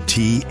BRITFIELD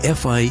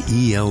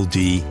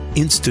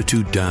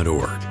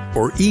Institute.org.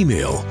 Or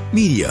email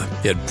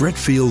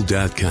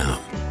media@Britfield.com.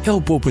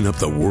 Help open up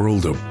the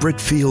world of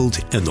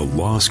Britfield and the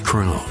Lost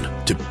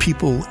Crown to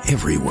people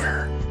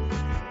everywhere.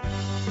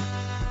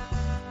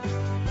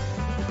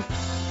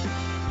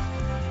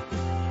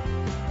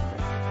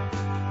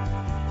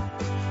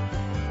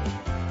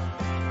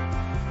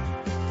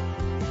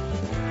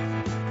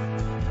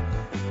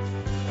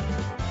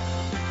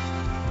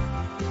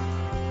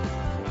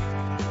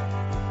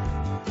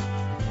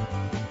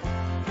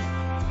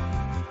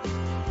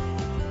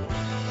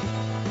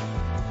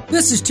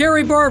 This is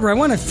Terry Barber. I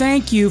want to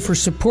thank you for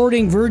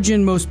supporting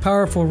Virgin Most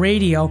Powerful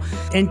Radio.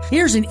 And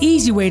here's an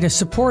easy way to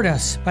support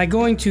us by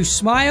going to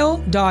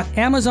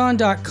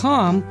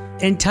smile.amazon.com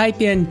and type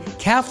in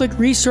Catholic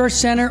Resource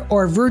Center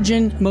or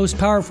Virgin Most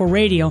Powerful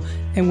Radio.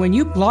 And when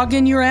you log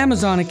in your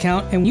Amazon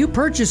account and you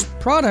purchase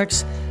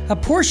products, a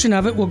portion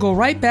of it will go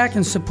right back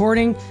in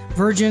supporting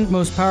Virgin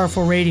Most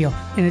Powerful Radio.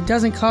 And it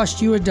doesn't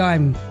cost you a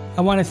dime.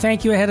 I want to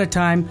thank you ahead of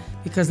time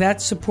because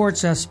that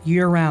supports us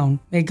year-round.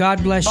 May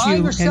God bless you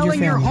and your family. Buying or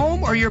selling your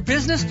home or your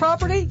business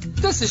property?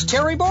 This is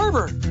Terry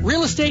Barber.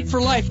 Real Estate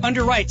for Life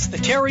underwrites The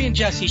Terry and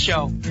Jesse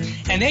Show.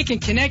 And they can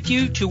connect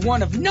you to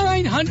one of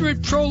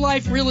 900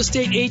 pro-life real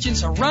estate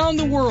agents around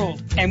the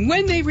world. And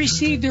when they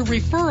receive their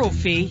referral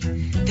fee,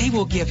 they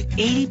will give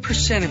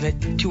 80% of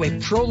it to a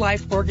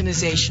pro-life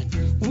organization.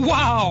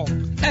 Wow!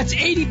 That's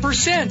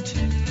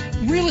 80%!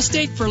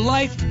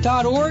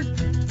 realestateforlife.org,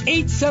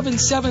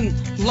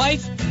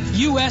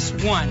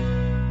 877-LIFE-US1.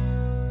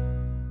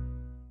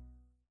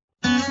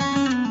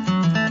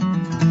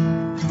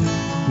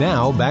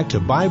 Now back to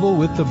Bible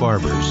with the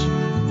Barbers.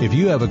 If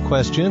you have a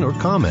question or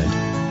comment,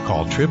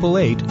 call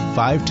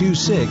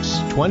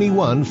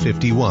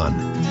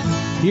 888-526-2151.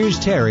 Here's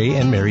Terry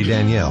and Mary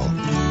Danielle.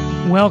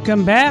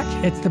 Welcome back.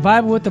 It's the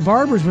Bible with the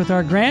Barbers with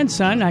our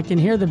grandson. I can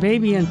hear the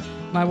baby in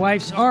my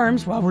wife's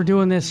arms while we're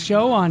doing this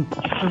show on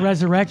the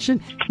resurrection.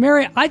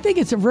 Mary, I think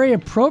it's very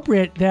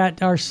appropriate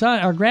that our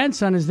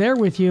grandson is there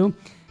with you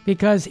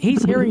because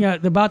he's hearing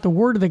about the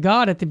Word of the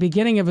God at the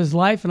beginning of his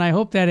life, and I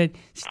hope that it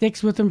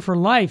sticks with him for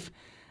life.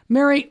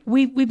 Mary,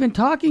 we've been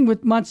talking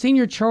with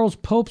Monsignor Charles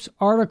Pope's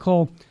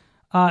article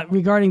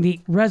regarding the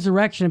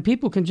resurrection, and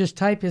people can just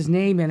type his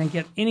name in and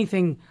get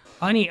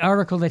any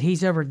article that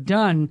he's ever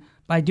done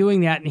by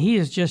doing that, and he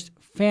is just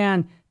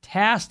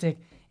fantastic.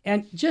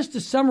 And just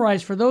to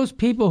summarize, for those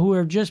people who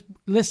are just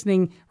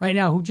listening right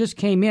now, who just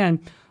came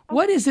in,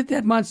 what is it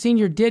that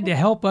Monsignor did to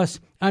help us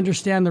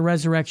understand the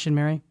resurrection,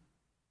 Mary?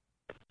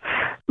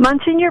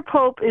 Monsignor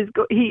Pope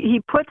he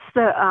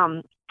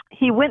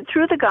went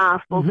through the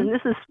Gospels, and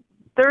this is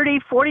 30,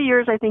 40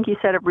 years, I think he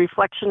said, of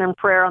reflection and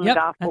prayer on the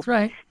Gospel. That's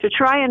right. To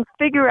try and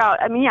figure out,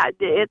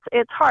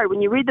 it's hard.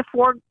 When you read the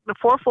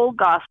fourfold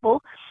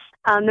Gospel,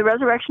 the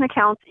resurrection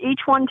accounts,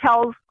 each one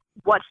tells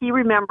what he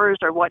remembers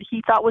or what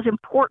he thought was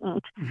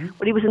important,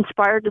 what he was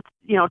inspired to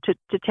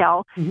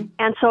tell.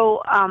 And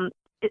so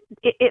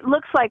it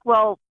looks like,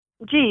 well,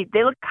 gee,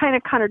 they look kind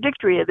of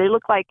contradictory. They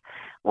look like,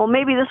 well,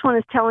 maybe this one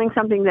is telling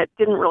something that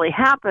didn't really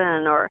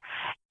happen,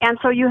 and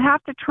so you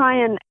have to try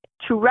and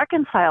to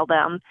reconcile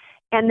them.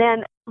 And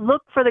then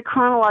look for the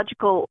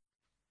chronological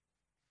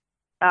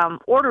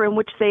order in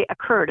which they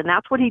occurred. And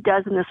that's what he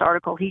does in this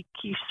article. He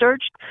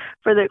searched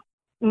for the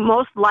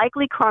most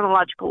likely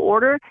chronological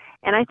order,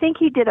 and I think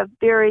he did a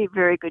very,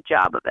 very good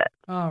job of it.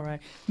 All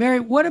right. Mary,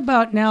 what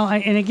about now,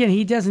 and again,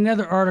 he does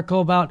another article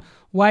about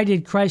why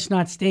did Christ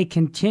not stay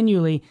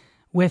continually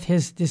with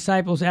his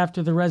disciples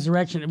after the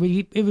resurrection.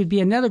 It would be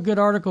another good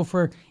article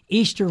for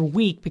Easter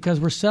week because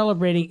we're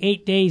celebrating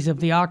 8 days of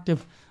the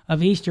octave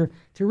of Easter,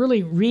 to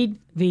really read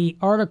the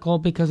article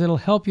because it'll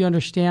help you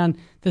understand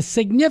the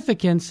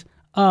significance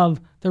of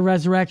the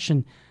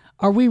resurrection.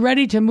 Are we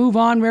ready to move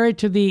on, Mary,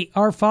 to the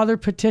Our Father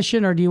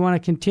petition, or do you want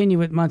to continue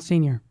with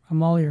Monsignor?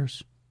 I'm all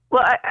ears.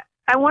 Well,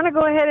 I want to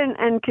go ahead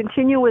and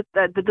continue with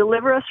the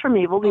Deliver Us from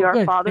Evil, the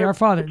Our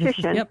Father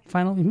petition.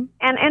 Final. Mm-hmm.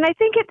 And I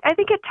think it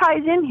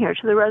ties in here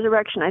to the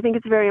resurrection. I think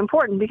it's very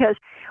important because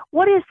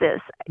what is this?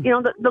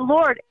 The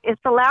Lord,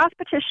 it's the last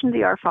petition of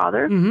the Our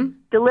Father,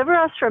 deliver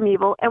us from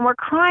evil, and we're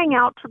crying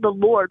out to the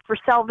Lord for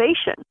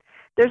salvation.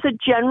 There's a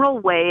general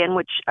way in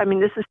which,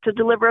 this is to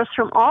deliver us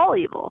from all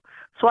evil.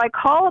 So I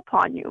call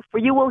upon you, for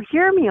you will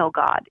hear me, O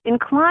God.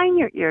 Incline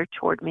your ear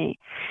toward me.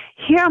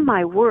 Hear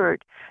my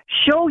word.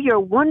 Show your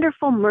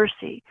wonderful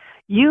mercy,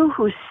 you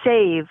who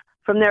save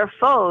from their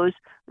foes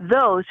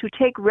those who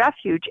take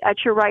refuge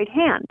at your right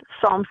hand.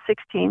 Psalm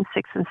 16,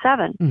 6 and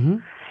 7.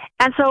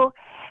 And so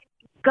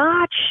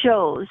God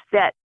shows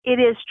that it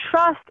is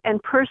trust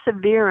and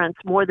perseverance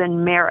more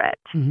than merit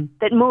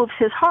that moves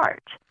his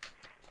heart.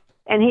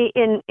 And he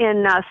in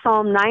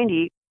Psalm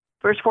 90,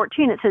 verse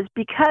 14, it says,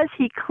 because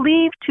he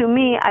cleaved to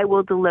me, I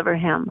will deliver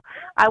him.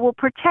 I will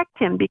protect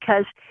him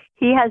because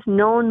he has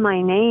known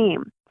my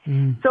name.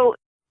 So,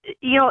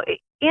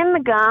 in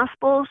the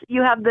Gospels,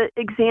 you have the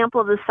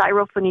example of the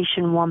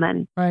Syrophoenician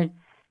woman. Right.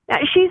 Now,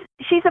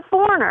 she's a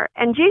foreigner,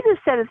 and Jesus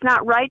said it's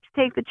not right to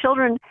take the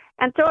children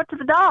and throw it to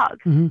the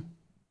dogs.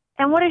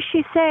 And what does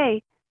she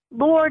say?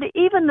 Lord,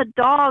 even the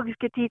dogs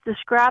get to eat the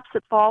scraps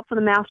that fall from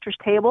the master's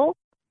table.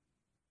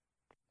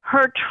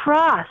 Her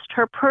trust,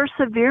 her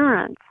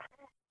perseverance,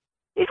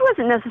 it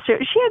wasn't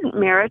necessary. She hadn't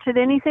merited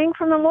anything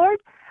from the Lord,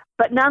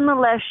 but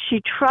nonetheless,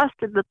 she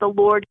trusted that the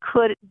Lord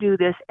could do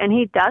this, and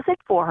he does it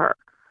for her.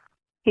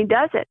 He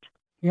does it.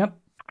 Yep.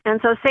 And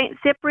so St.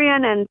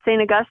 Cyprian and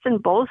St. Augustine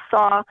both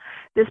saw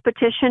this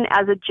petition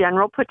as a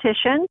general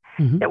petition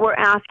that we're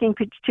asking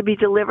to be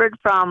delivered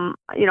from,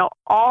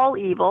 all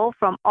evil,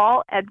 from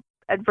all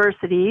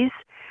adversities.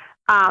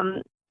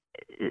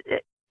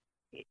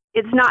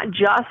 It's not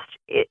just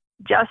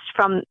just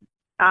from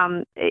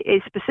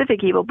a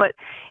specific evil, but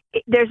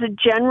there's a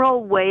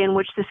general way in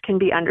which this can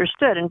be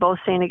understood, and both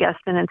St.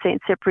 Augustine and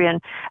St. Cyprian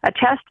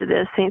attest to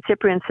this. St.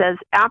 Cyprian says,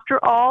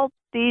 after all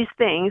these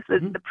things,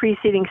 the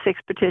preceding 6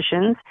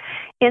 petitions,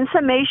 in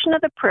summation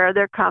of the prayer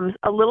there comes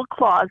a little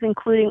clause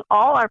including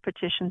all our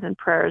petitions and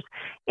prayers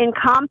in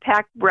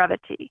compact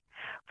brevity.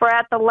 For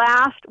at the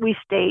last we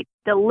state,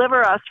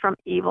 deliver us from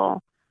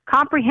evil,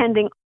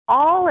 comprehending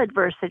all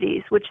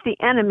adversities which the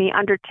enemy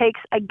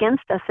undertakes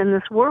against us in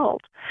this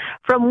world,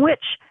 from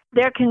which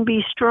there can be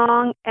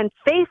strong and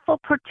faithful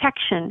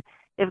protection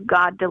if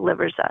God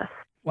delivers us.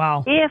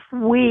 Wow.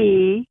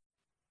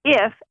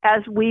 If,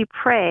 as we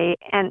pray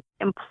and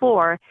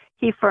implore,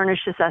 he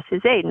furnishes us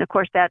his aid. And of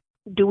course,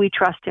 do we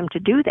trust him to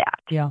do that?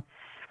 Yeah.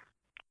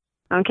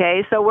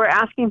 Okay, so we're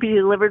asking to be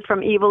delivered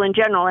from evil in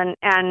general,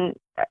 and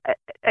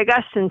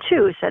Augustine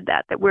too said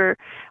that we're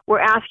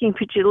asking to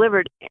be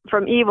delivered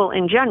from evil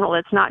in general.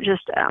 It's not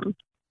just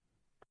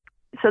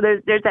so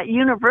there's that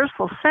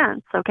universal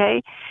sense,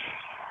 okay?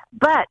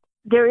 But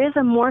there is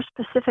a more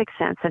specific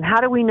sense, and how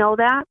do we know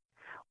that?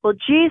 Well,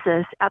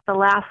 Jesus at the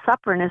Last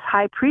Supper in his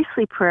high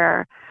priestly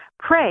prayer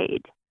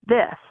prayed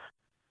this: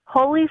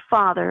 Holy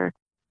Father,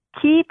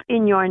 keep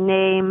in your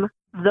name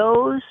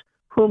those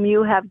whom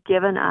you have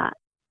given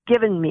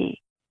me,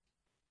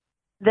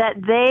 that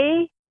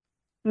they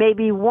may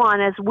be one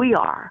as we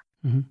are.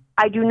 Mm-hmm.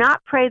 I do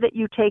not pray that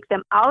you take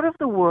them out of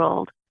the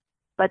world,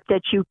 but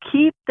that you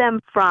keep them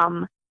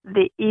from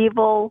the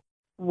evil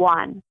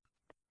one.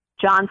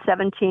 John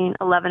 17:11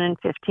 and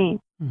 15.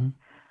 Mm-hmm.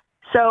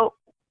 So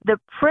the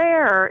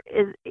prayer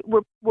is,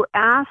 we're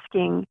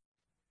asking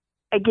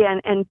again,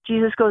 and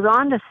Jesus goes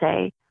on to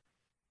say,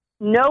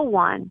 no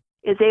one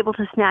is able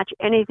to snatch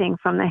anything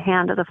from the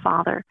hand of the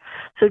Father.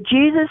 So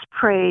Jesus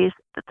prays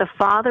that the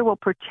Father will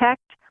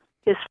protect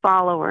his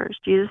followers,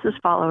 Jesus'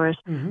 followers,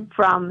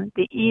 from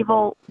the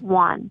evil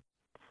one.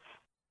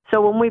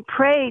 So when we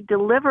pray,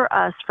 deliver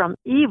us from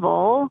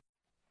evil,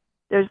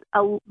 there's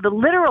the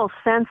literal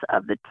sense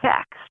of the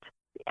text,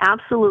 the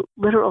absolute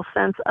literal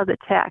sense of the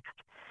text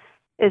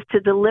is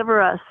to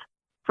deliver us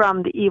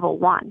from the evil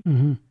one.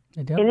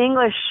 Mm-hmm. In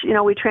English,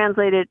 we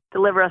translated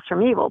deliver us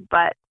from evil,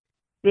 but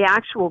the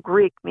actual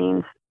Greek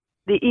means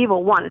the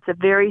evil one. It's a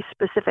very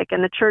specific,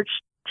 and the church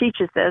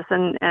teaches this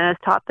and has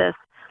taught this.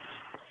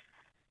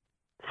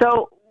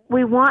 So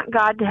we want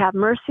God to have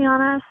mercy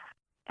on us,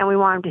 and we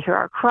want him to hear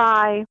our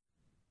cry,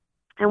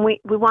 and we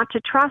want to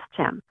trust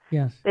him.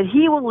 Yes. That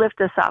he will lift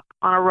us up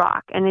on a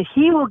rock, and that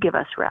he will give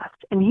us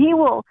rest, and he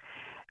will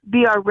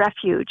be our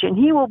refuge, and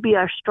he will be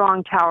our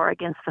strong tower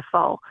against the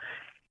foe.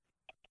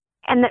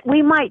 And that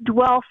we might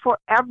dwell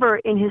forever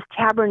in his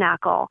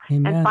tabernacle.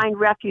 Amen. And find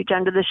refuge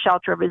under the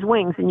shelter of his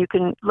wings. And you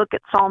can look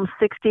at Psalm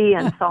 60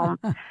 and Psalm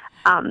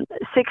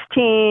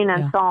 16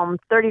 and Psalm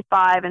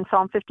 35 and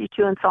Psalm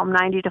 52 and Psalm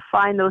 90 to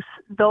find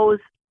those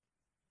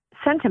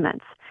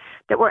sentiments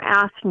that we're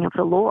asking of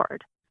the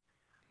Lord.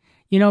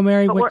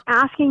 Mary, but we're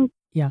asking.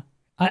 Yeah,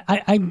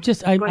 I'm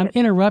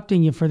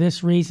interrupting you for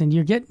this reason.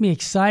 You're getting me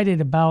excited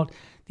about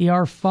the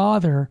Our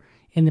Father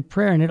in the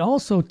prayer, and it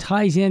also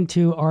ties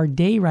into our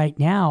day right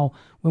now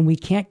when we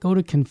can't go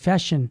to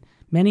confession.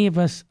 Many of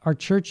us, our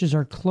churches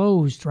are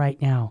closed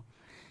right now,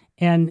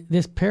 and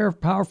this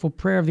powerful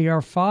prayer of the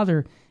Our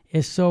Father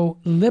is so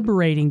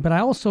liberating. But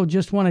I also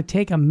just want to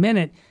take a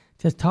minute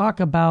to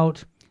talk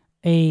about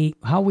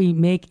how we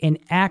make an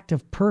act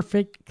of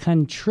perfect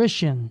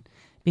contrition,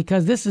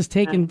 because this is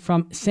taken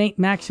from St.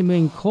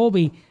 Maximilian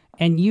Kolbe,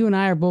 and you and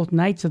I are both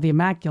Knights of the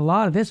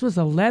Immaculata. This was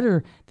a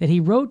letter that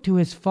he wrote to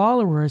his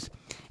followers,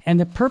 and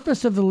the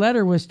purpose of the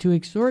letter was to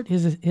exhort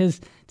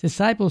his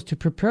disciples to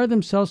prepare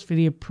themselves for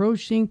the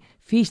approaching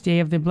feast day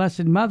of the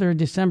Blessed Mother,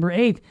 December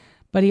 8th.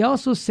 But he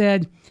also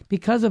said,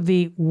 because of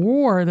the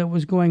war that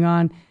was going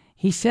on,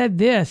 he said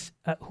this,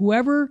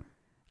 whoever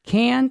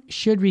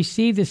should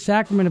receive the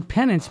sacrament of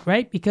penance,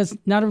 right? Because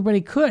not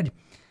everybody could,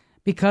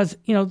 because,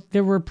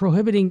 there were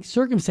prohibiting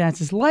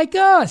circumstances like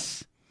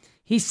us.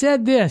 He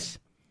said this,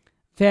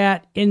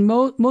 that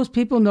most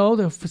people know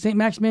that St.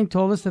 Maximilian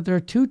told us that there are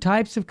 2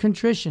 types of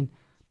contrition: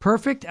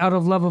 perfect out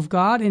of love of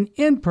God and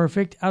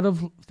imperfect out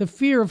of the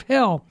fear of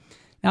hell.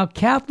 Now,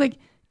 Catholic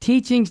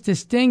teachings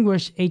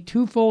distinguish a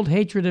twofold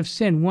hatred of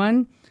sin.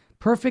 One,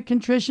 perfect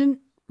contrition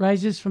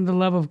rises from the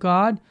love of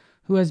God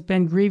who has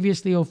been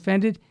grievously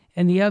offended,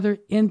 and the other,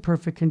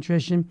 imperfect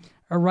contrition,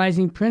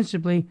 arising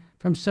principally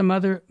from some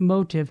other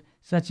motive,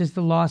 such as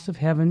the loss of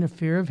heaven or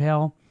fear of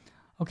hell.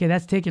 Okay,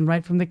 that's taken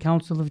right from the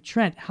Council of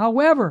Trent.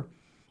 However,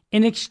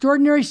 in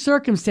extraordinary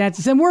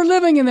circumstances, and we're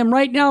living in them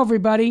right now,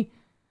 everybody,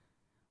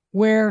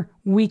 where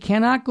we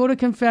cannot go to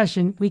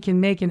confession, we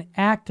can make an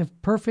act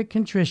of perfect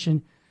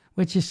contrition,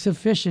 which is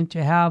sufficient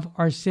to have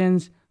our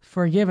sins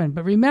forgiven.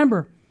 But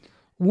remember,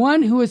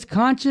 one who is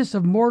conscious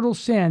of mortal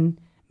sin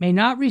may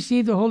not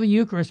receive the Holy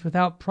Eucharist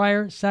without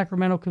prior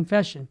sacramental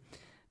confession.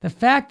 The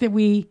fact that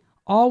we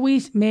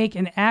always make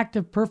an act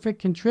of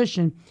perfect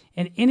contrition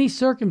in any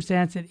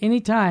circumstance at any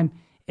time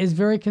is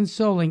very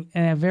consoling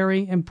and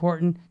very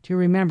important to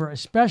remember,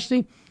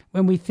 especially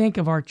when we think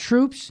of our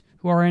troops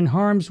who are in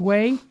harm's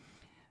way,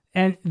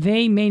 and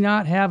they may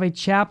not have a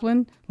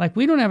chaplain, like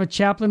we don't have a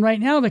chaplain right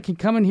now that can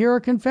come and hear our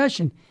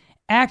confession.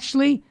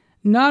 Actually,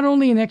 not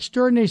only in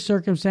extraordinary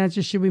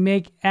circumstances should we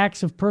make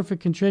acts of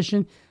perfect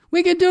contrition,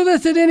 we can do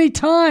this at any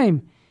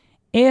time.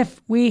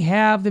 If we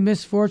have the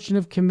misfortune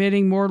of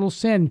committing mortal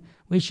sin,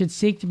 we should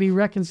seek to be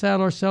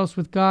reconciled ourselves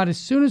with God as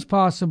soon as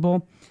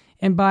possible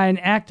and by an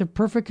act of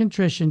perfect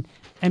contrition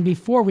and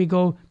before we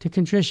go to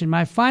contrition.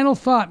 My final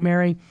thought,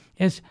 Mary,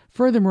 is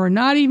furthermore,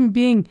 not even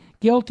being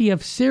guilty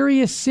of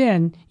serious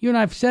sin, you and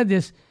I have said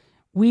this,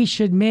 we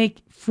should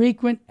make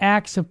frequent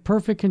acts of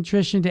perfect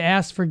contrition to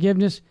ask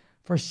forgiveness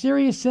for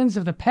serious sins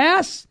of the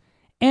past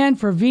and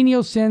for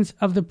venial sins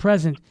of the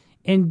present.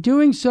 In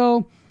doing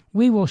so,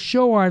 we will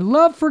show our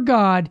love for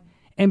God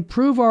and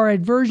prove our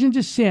aversion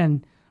to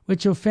sin,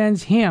 which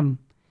offends Him.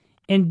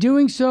 In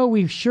doing so,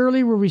 we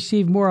surely will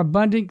receive more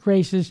abundant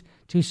graces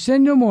to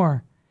sin no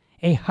more.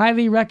 A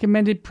highly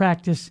recommended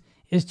practice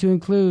is to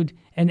include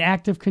an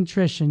act of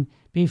contrition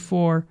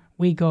before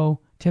we go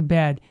to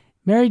bed.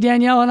 Mary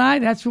Danielle and I,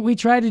 that's what we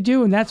try to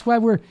do, and that's why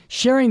we're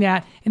sharing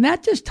that. And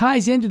that just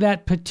ties into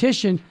that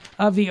petition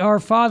of the Our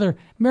Father.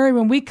 Mary,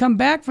 when we come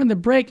back from the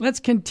break, let's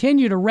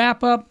continue to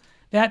wrap up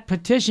that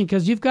petition,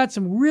 because you've got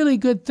some really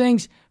good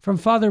things from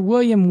Father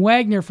William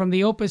Wagner from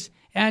the Opus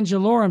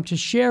Angelorum to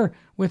share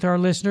with our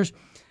listeners.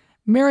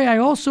 Mary, I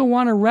also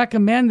want to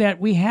recommend that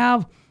we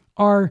have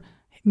our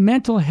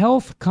mental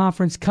health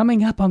conference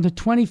coming up on the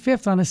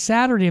 25th on a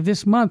Saturday of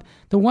this month.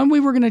 The one we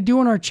were going to do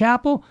in our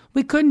chapel,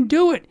 we couldn't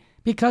do it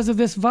because of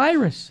this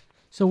virus.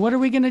 So what are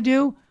we going to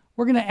do?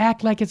 We're going to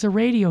act like it's a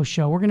radio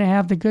show. We're going to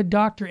have the good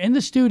doctor in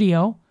the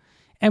studio,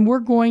 and we're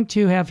going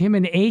to have him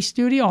in A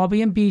studio, I'll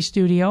be in B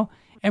studio,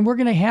 and we're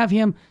going to have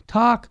him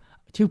talk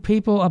to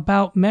people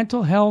about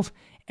mental health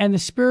and the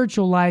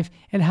spiritual life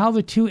and how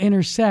the two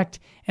intersect.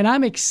 And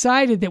I'm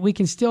excited that we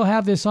can still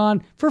have this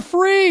on for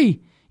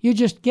free. You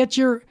just get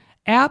your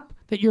app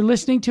that you're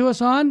listening to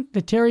us on,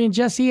 the Terry and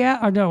Jesse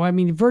app,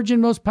 Virgin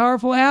Most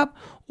Powerful app,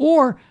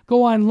 or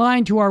go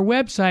online to our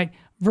website,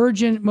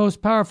 Virgin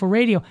Most Powerful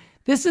Radio.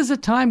 This is a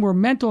time where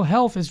mental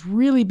health is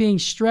really being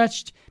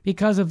stretched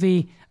because of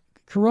the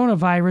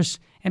coronavirus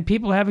and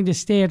people having to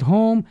stay at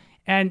home,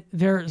 and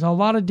there's a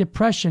lot of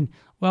depression.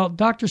 Well,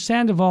 Dr.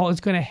 Sandoval is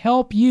going to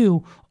help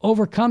you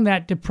overcome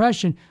that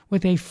depression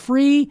with a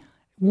free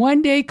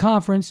one-day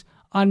conference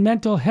on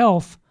mental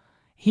health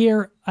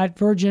here at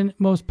Virgin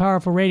Most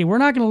Powerful Radio. We're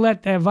not going to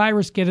let the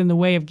virus get in the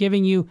way of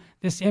giving you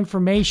this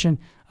information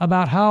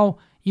about how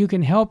you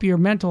can help your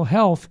mental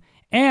health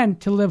and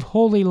to live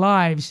holy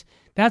lives.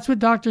 That's what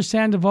Dr.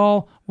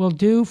 Sandoval will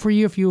do for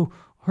you. If you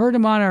heard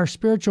him on our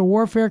Spiritual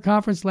Warfare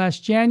Conference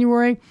last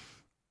January,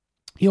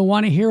 you'll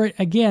want to hear it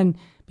again,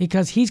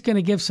 because he's going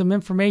to give some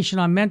information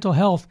on mental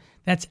health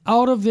that's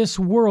out of this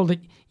world. That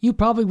you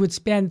probably would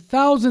spend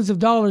thousands of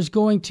dollars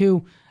going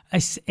to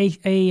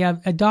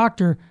a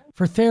doctor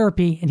for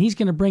therapy, and he's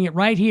going to bring it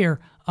right here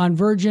on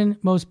Virgin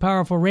Most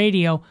Powerful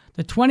Radio.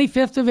 The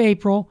 25th of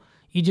April,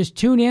 you just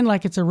tune in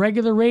like it's a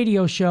regular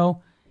radio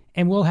show,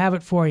 and we'll have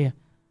it for you.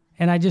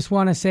 And I just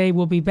want to say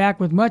we'll be back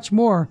with much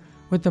more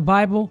with the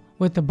Bible,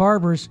 with the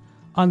Barbers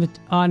on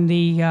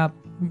the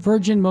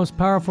Virgin Most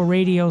Powerful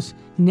Radio's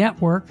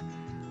network.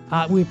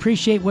 We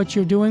appreciate what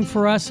you're doing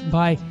for us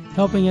by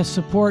helping us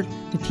support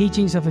the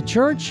teachings of the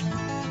church.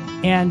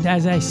 And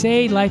as I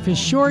say, life is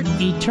short,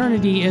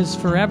 eternity is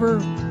forever.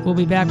 We'll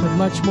be back with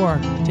much more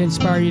to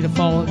inspire you to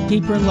fall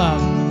deeper in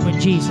love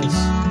with Jesus.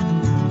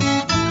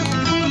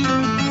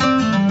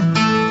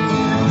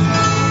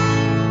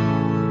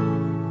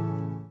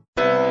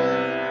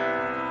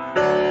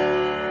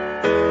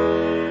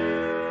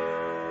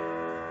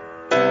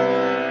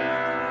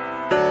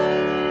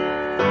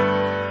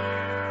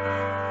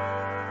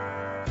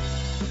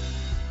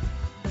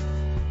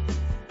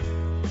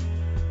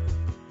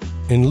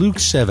 In Luke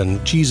 7,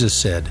 Jesus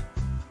said,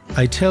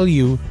 "I tell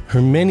you,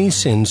 her many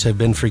sins have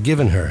been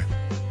forgiven her,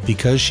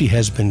 because she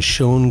has been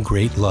shown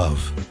great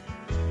love."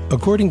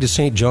 According to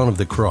St. John of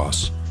the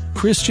Cross,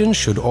 Christians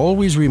should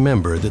always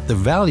remember that the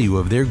value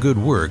of their good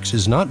works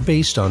is not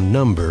based on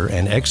number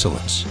and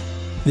excellence.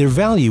 Their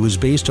value is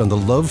based on the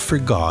love for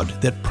God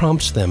that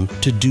prompts them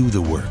to do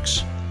the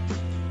works.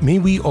 May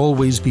we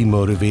always be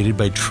motivated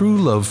by true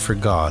love for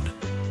God,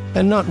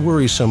 and not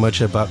worry so much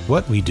about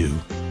what we do,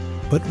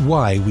 but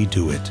why we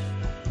do it.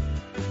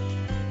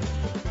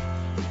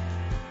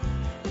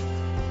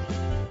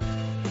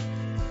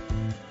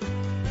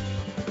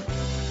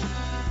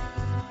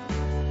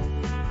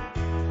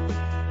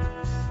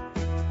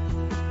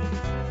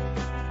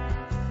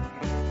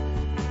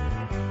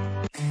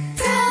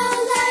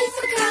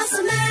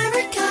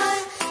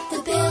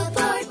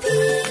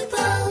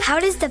 How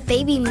does the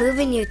baby move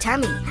in your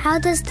tummy? How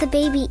does the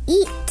baby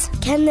eat?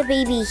 Can the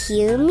baby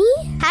hear me?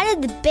 How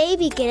did the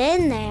baby get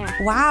in there?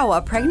 Wow,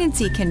 a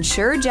pregnancy can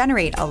sure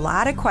generate a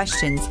lot of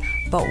questions.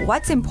 But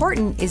what's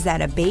important is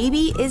that a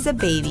baby is a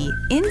baby,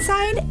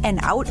 inside and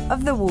out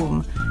of the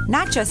womb.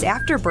 Not just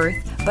after birth,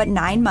 but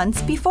 9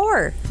 months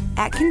before.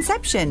 at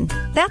conception.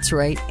 That's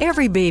right.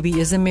 Every baby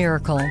is a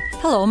miracle.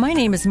 Hello, my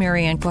name is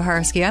Marianne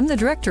Koharski. I'm the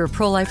director of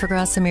Pro-Life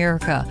Across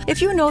America.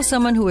 If you know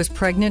someone who is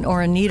pregnant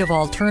or in need of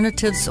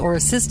alternatives or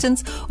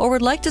assistance or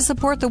would like to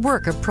support the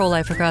work of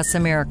Pro-Life Across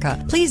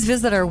America, please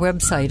visit our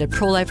website at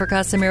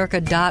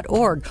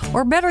prolifeacrossamerica.org,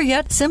 or better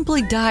yet,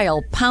 simply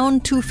dial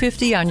pound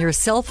 250 on your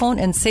cell phone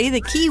and say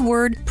the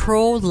keyword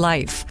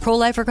pro-life.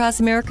 Pro-Life Across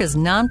America is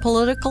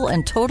non-political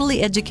and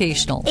totally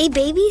educational. A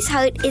baby's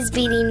heart is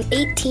beating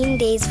 18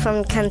 days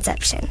from conception.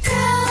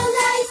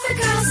 Pro-Life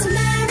Across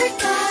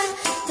America,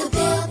 the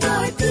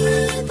Billboard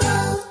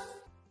people.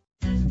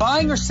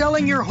 Buying or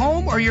selling your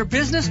home or your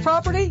business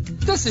property?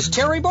 This is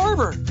Terry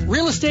Barber.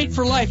 Real Estate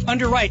for Life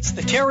underwrites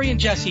the Terry and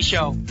Jesse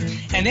Show,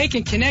 and they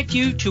can connect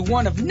you to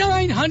one of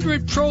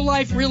 900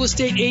 pro-life real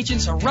estate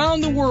agents around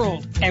the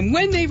world. And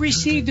when they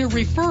receive their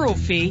referral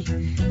fee,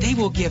 they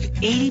will give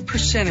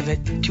 80% of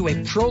it to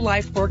a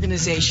pro-life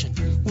organization.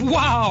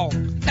 Wow,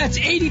 that's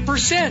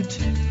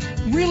 80%.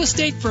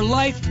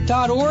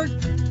 realestateforlife.org,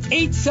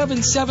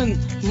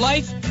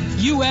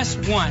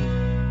 877-LIFE-US1.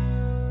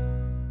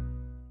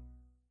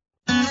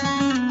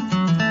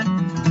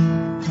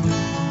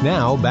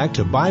 Now, back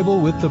to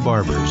Bible with the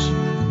Barbers.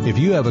 If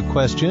you have a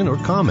question or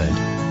comment,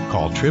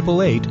 call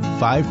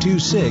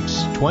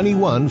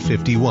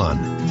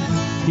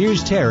 888-526-2151.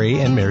 Here's Terry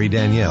and Mary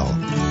Danielle.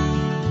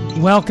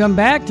 Welcome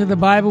back to the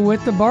Bible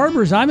with the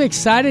Barbers. I'm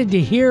excited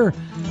to hear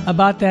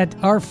about that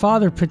Our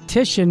Father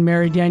petition,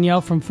 Mary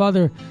Danielle, from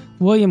Father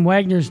William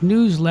Wagner's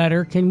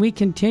newsletter. Can we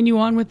continue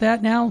on with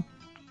that now?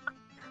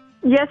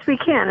 Yes, we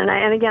can.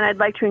 And again, I'd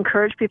like to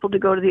encourage people to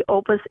go to the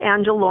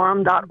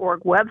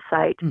opusangelorum.org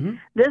website. Mm-hmm.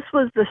 This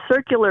was the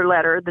circular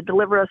letter, the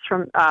Deliver Us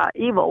from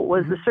Evil,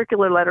 was the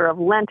circular letter of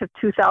Lent of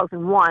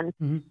 2001.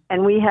 Mm-hmm.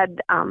 And we had,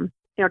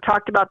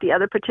 talked about the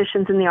other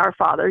petitions in the Our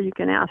Father. You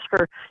can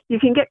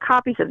get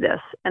copies of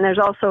this. And there's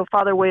also,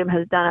 Father William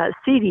has done a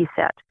CD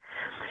set.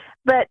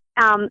 But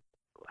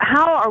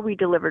how are we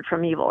delivered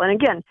from evil? And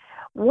again,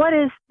 what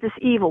is this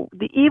evil?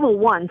 The evil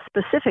one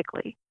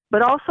specifically,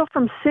 but also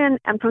from sin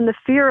and from the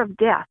fear of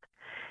death.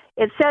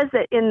 It says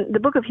that in the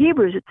book of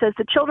Hebrews, it says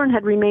the children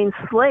had remained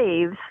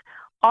slaves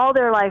all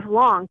their life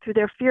long through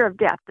their fear of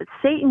death, that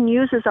Satan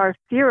uses our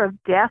fear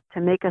of death to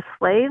make us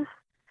slaves.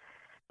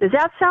 Does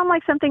that sound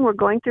like something we're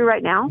going through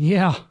right now?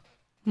 Yeah.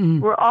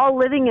 Mm. We're all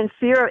living in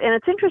fear. And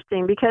it's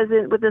interesting because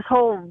with this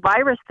whole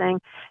virus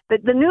thing,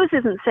 the news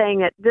isn't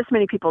saying that this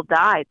many people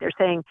died. They're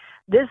saying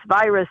this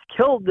virus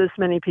killed this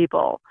many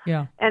people.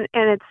 Yeah. And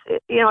it's,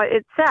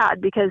 it's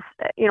sad because,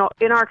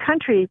 in our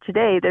country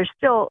today, there's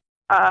still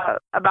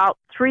about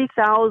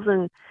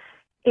 3,000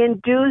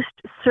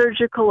 induced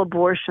surgical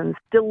abortions,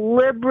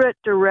 deliberate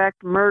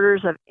direct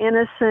murders of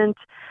innocent,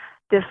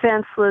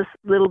 defenseless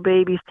little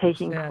babies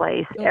taking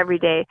place every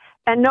day.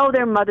 And no,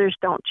 their mothers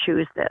don't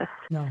choose this.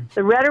 No.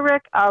 The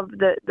rhetoric of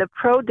the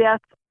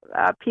pro-death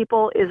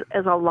people is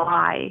a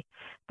lie.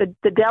 The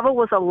devil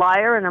was a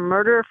liar and a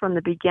murderer from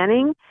the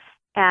beginning,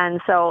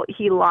 and so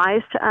he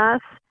lies to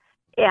us.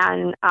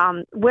 And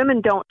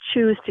women don't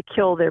choose to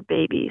kill their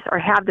babies or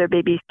have their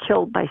babies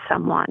killed by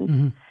someone.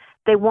 Mm-hmm.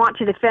 They want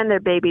to defend their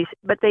babies,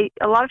 but a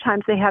lot of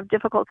times they have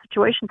difficult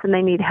situations and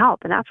they need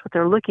help, and that's what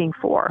they're looking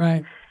for.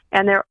 Right.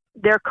 And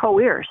they're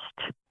coerced.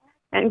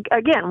 And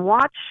again,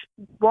 watch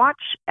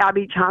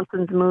Abby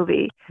Johnson's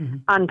movie, mm-hmm.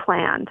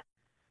 Unplanned.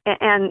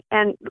 And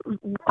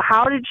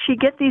how did she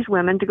get these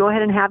women to go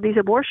ahead and have these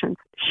abortions?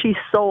 She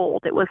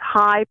sold. It was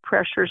high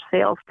pressure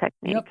sales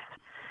techniques. Yep.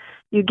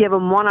 You give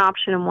them one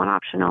option and one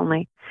option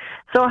only.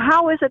 So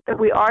how is it that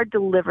we are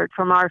delivered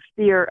from our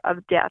fear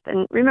of death?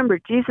 And remember,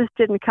 Jesus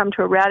didn't come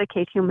to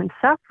eradicate human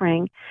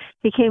suffering.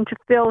 He came to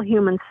fill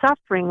human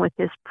suffering with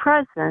his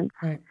presence.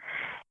 Right.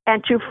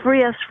 And to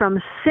free us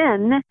from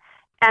sin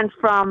and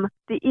from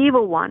the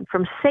evil one,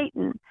 from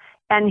Satan,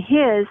 and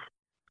his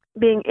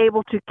being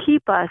able to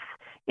keep us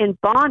in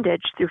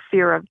bondage through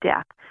fear of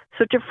death.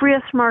 So to free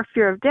us from our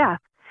fear of death,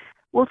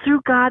 well,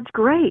 through God's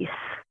grace,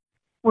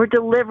 we're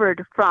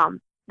delivered from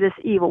this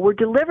evil. We're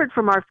delivered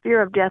from our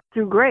fear of death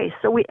through grace.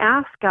 So we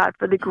ask God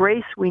for the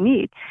grace we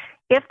need.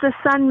 If the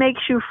Son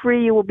makes you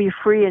free, you will be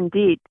free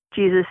indeed,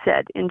 Jesus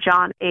said in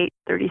John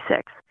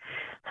 8:36.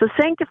 So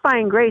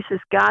sanctifying grace is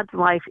God's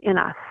life in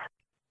us.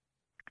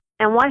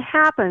 And what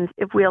happens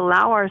if we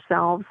allow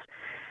ourselves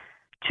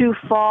to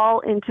fall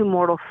into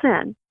mortal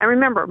sin? And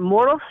remember,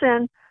 mortal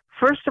sin,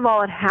 first of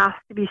all, it has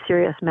to be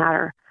serious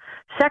matter.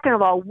 Second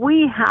of all,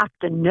 we have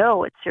to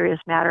know it's serious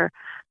matter.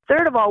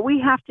 Third of all, we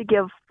have to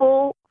give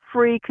full,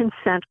 free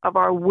consent of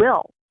our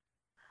will.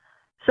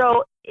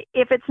 So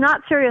if it's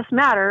not serious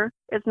matter,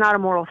 it's not a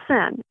mortal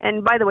sin.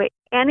 And by the way,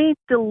 any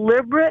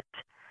deliberate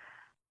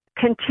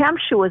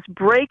contemptuous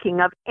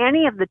breaking of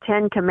any of the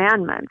 10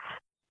 commandments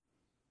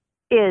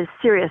is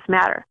serious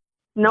matter.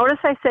 Notice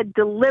I said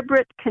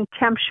deliberate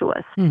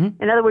contemptuous.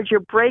 Mm-hmm. In other words, you're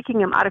breaking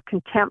them out of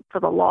contempt for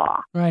the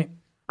law. Right.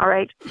 All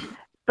right.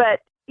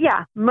 But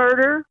yeah,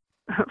 murder,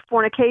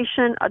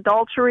 fornication,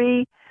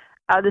 adultery,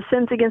 the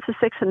sins against the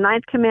 6th and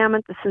 9th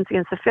commandment, the sins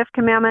against the 5th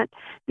commandment,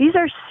 these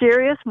are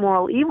serious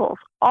moral evils,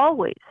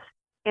 always.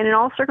 and in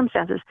all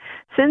circumstances,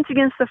 sins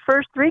against the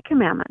first 3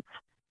 commandments.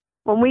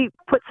 When we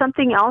put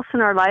something else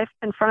in our life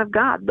in front of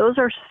God, those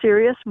are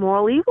serious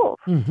moral evils.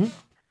 Mm-hmm.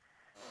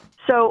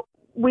 So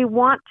we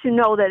want to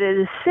know that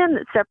it is sin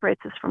that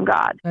separates us from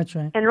God. That's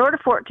right. And in order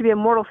for it to be a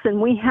mortal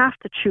sin, we have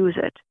to choose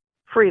it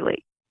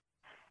freely.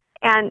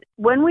 And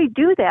when we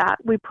do that,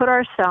 we put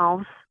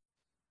ourselves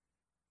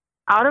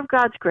out of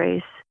God's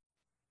grace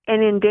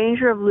and in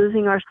danger of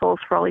losing our souls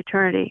for all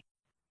eternity.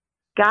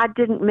 God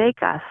didn't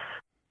make us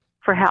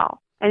for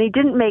hell, and he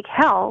didn't make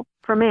hell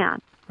for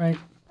man. Right.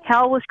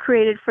 Hell was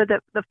created for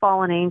the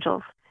fallen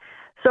angels.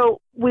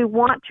 So we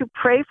want to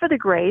pray for the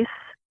grace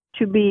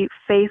to be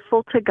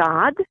faithful to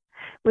God.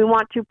 We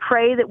want to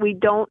pray that we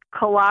don't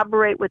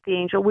collaborate with the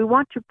angel. We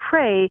want to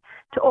pray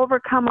to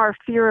overcome our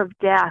fear of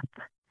death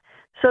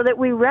so that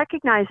we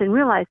recognize and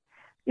realize,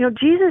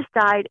 Jesus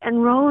died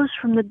and rose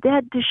from the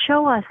dead to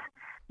show us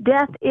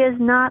death is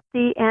not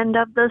the end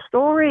of the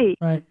story.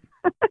 Right.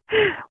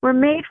 We're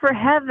made for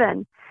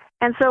heaven.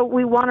 And so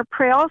we want to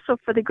pray also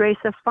for the grace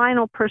of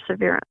final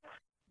perseverance.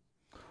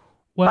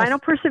 Well, final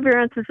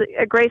perseverance is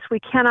a grace we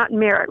cannot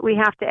merit. We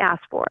have to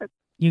ask for it.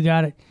 You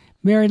got it.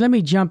 Mary, let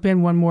me jump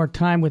in one more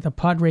time with a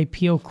Padre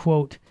Pio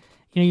quote.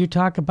 You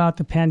talk about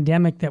the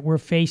pandemic that we're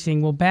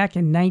facing. Well, back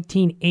in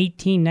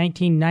 1918,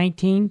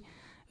 1919,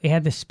 we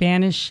had the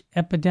Spanish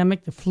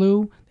epidemic, the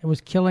flu, that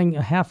was killing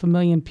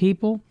 500,000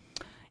 people.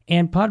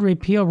 And Padre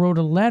Pio wrote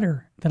a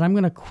letter that I'm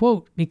going to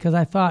quote because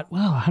I thought,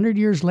 wow, 100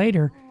 years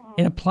later,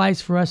 it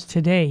applies for us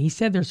today. He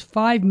said there's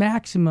 5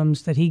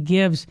 maxims that he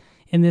gives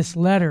in this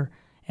letter,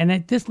 and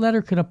that this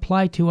letter could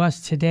apply to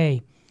us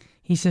today.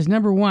 He says,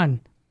 number 1,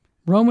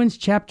 Romans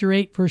chapter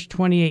 8, verse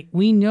 28,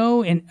 we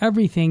know in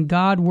everything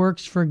God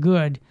works for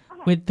good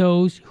with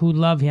those who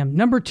love him.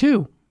 Number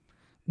 2,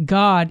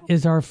 God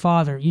is our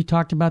Father. You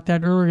talked about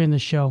that earlier in the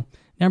show.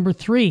 Number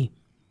 3,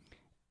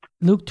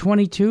 Luke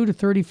 22 to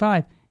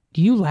 35,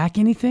 do you lack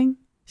anything?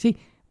 See,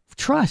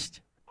 trust.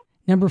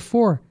 Number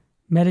 4,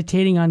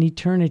 meditating on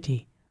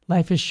eternity.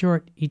 Life is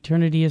short,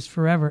 eternity is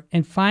forever.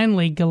 And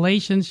finally,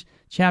 Galatians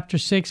chapter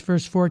 6,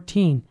 verse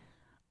 14,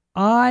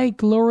 I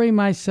glory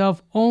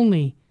myself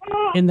only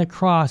in the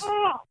cross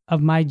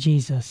of my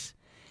Jesus.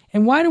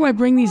 And why do I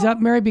bring these up,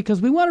 Mary?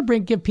 Because we want to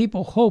give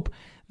people hope.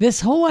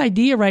 This whole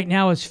idea right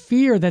now is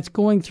fear that's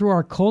going through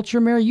our culture,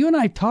 Mary. You and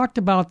I talked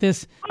about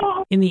this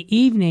in the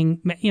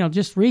evening,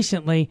 just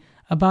recently,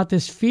 about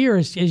this fear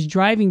is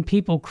driving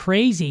people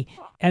crazy,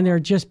 and they're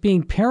just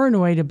being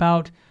paranoid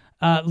about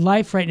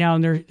life right now,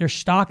 and they're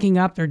stocking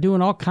up. They're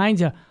doing all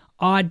kinds of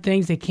odd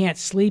things. They can't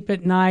sleep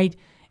at night.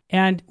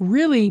 And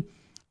really,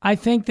 I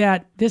think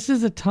that this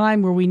is a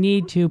time where we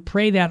need to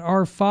pray that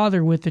our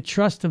Father with the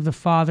trust of the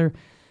Father,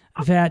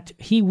 that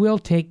he will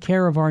take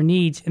care of our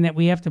needs, and that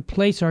we have to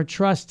place our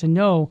trust to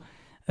know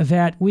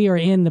that we are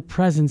in the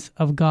presence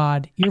of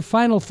God. Your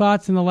final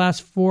thoughts in the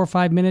last 4 or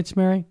 5 minutes,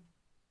 Mary?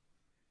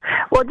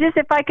 Well, just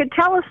if I could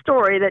tell a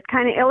story that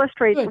kind of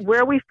illustrates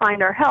where we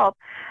find our help.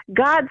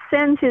 God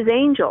sends his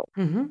angels.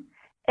 Mm-hmm.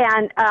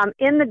 And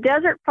in the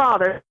Desert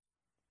Father,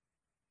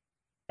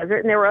 and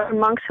there were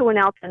monks who went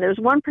out, and there was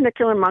one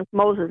particular monk,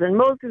 Moses, and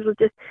Moses was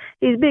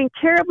he's being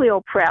terribly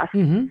oppressed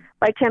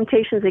by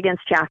temptations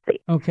against chastity.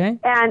 Okay.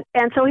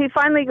 And so he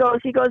finally goes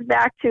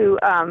back to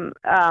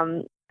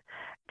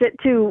it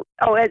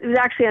was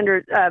actually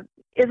under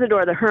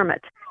Isidore the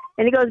Hermit.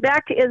 And he goes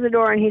back to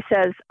Isidore and he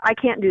says, I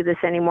can't do this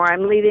anymore.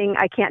 I'm leaving.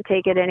 I can't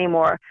take it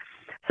anymore.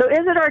 So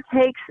Isidore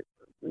takes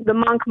the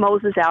monk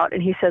Moses out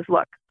and he says,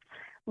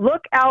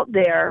 look out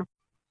there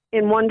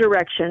in one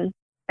direction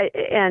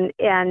and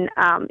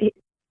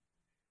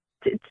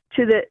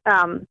to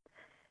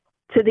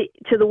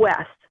the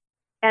west.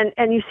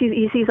 And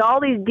he sees all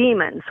these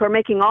demons who are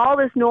making all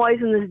this noise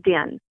and this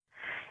din.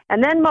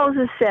 And then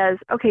Moses says,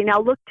 okay,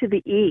 now look to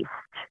the east.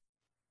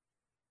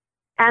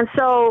 And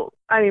so,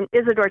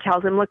 Isidore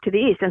tells him, look to the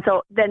east. And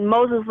so then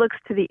Moses looks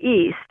to the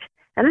east.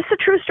 And this is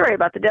a true story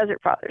about the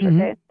Desert Fathers,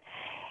 okay?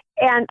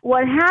 And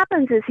what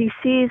happens is he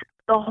sees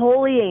the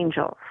holy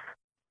angels.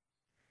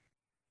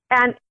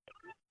 And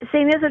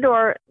St.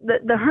 Isidore,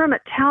 the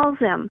hermit, tells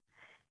him,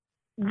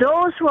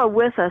 those who are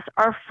with us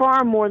are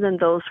far more than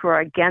those who are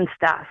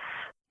against us.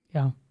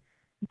 Yeah.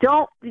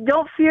 Don't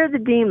fear the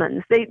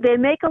demons. They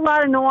make a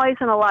lot of noise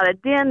and a lot of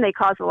din. They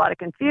cause a lot of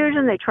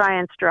confusion. They try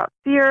and stir up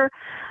fear.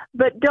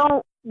 But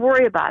don't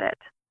worry about it.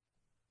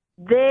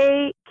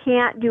 They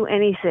can't do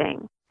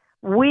anything.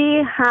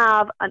 We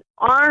have an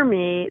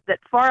army that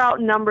far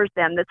outnumbers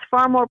them, that's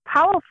far more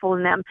powerful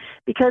than them,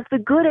 because the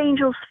good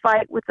angels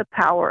fight with the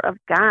power of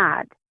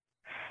God.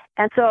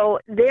 And so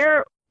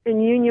they're in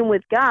union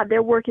with God.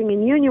 They're working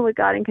in union with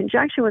God, in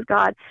conjunction with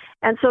God.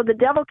 And so the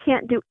devil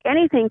can't do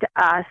anything to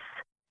us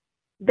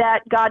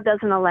that God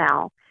doesn't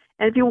allow.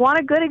 And if you want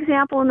a good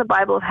example in the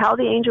Bible of how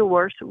the angel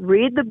works,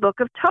 read the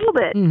book of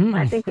Tobit. Mm-hmm.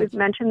 I think we've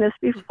mentioned this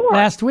before.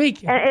 Last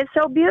week. And it's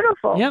so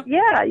beautiful. Yep.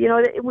 Yeah,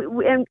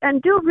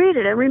 and do read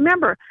it. And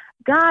remember,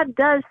 God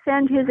does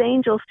send his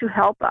angels to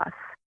help us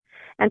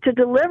and to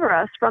deliver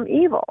us from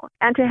evil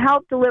and to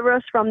help deliver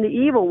us from the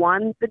evil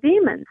one, the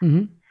demons.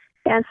 Mm-hmm.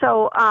 And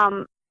so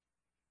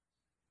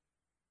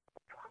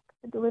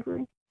the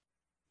delivery.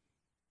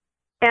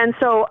 And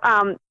so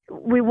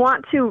we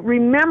want to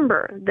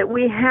remember that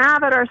we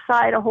have at our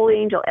side a holy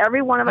angel.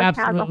 Every one of us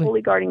has a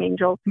holy guardian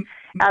angel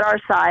at our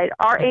side.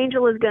 Our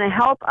angel is going to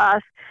help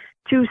us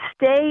to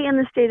stay in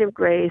the state of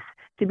grace,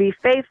 to be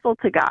faithful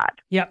to God.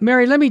 Yeah,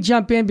 Mary, let me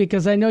jump in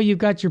because I know you've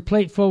got your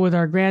plate full with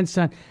our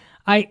grandson.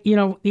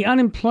 The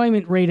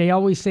unemployment rate, I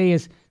always say,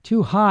 is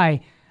too high.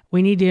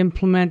 We need to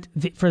implement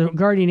for the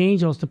guardian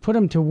angels to put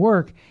them to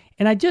work.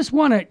 And I just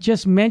want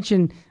to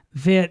mention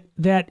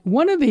that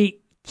one of the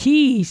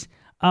keys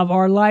of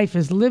our life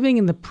is living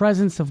in the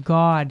presence of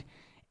God.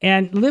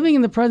 And living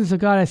in the presence of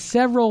God has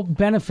several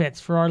benefits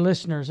for our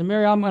listeners. And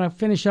Mary, I'm going to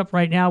finish up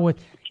right now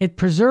with it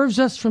preserves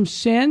us from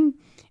sin,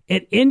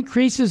 it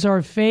increases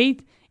our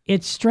faith,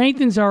 it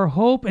strengthens our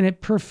hope, and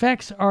it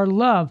perfects our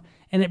love,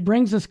 and it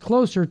brings us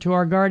closer to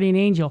our guardian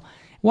angel.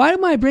 Why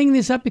am I bringing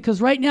this up?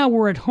 Because right now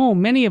we're at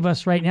home. Many of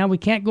us right now, we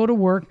can't go to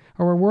work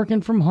or we're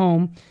working from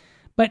home.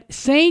 But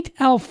St.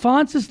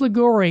 Alphonsus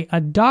Liguori,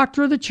 a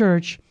doctor of the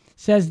church,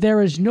 says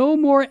there is no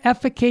more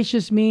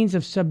efficacious means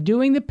of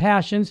subduing the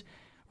passions,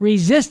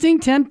 resisting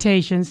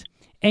temptations,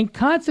 and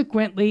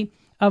consequently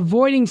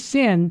avoiding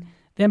sin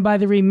than by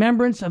the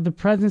remembrance of the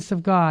presence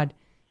of God.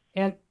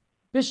 And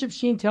Bishop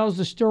Sheen tells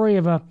the story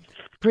of a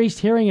priest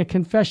hearing a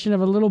confession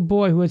of a little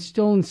boy who had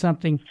stolen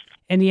something,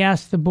 and he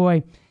asked the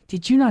boy,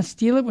 "Did you not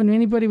steal it when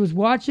anybody was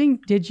watching?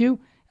 Did you?"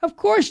 "Of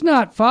course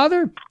not,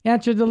 Father,"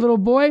 answered the little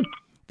boy.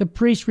 The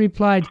priest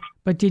replied,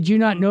 "But did you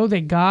not know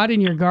that God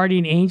and your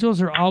guardian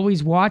angels are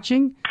always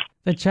watching?"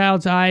 The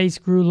child's eyes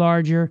grew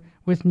larger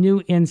with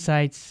new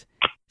insights.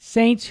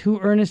 Saints who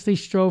earnestly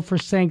strove for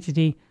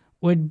sanctity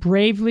would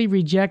bravely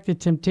reject the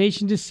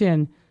temptation to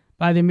sin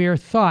by the mere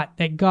thought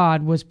that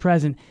God was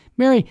present.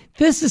 Mary,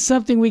 this is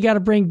something we got to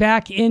bring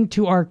back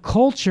into our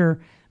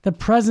culture, the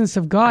presence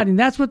of God. And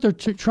that's what they're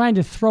trying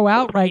to throw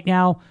out right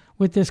now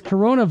with this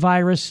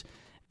coronavirus,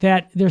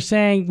 that they're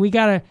saying we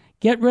got to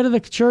get rid of the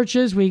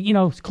churches, we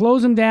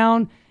close them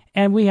down,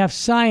 and we have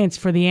science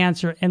for the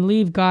answer and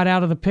leave God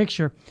out of the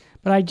picture.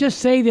 But I just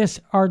say this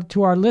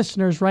to our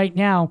listeners right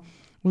now,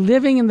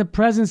 living in the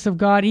presence of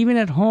God, even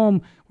at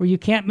home where you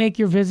can't make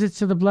your visits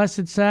to the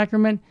Blessed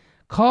Sacrament,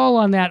 call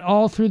on that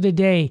all through the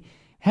day.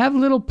 Have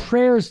little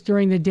prayers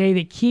during the day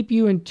that keep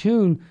you in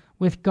tune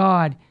with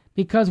God,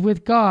 because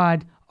with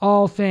God,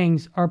 all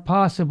things are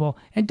possible.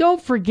 And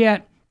don't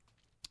forget,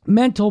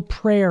 mental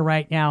prayer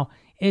right now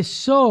is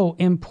so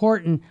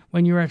important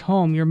when you're at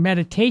home. Your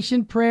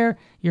meditation prayer,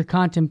 your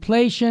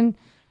contemplation,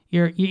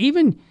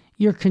 even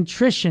your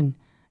contrition,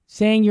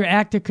 saying your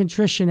act of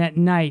contrition at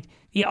night.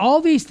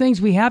 All these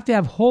things, we have to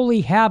have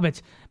holy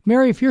habits.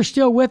 Mary, if you're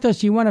still with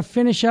us, you want to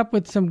finish up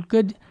with some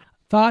good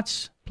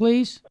thoughts,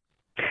 please?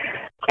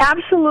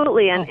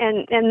 Absolutely, and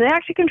the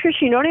act of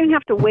contrition, you don't even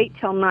have to wait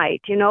till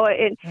night.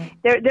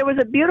 There was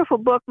a beautiful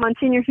book,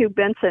 Monsignor Hugh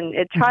Benson,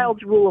 A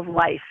Child's Rule of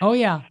Life. Oh,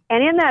 yeah.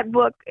 And in that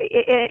book,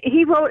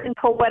 he wrote in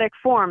poetic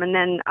form, and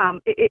then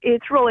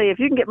it's really, if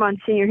you can get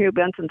Monsignor Hugh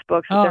Benson's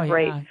books, they're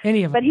great.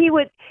 Any of them. But he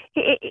would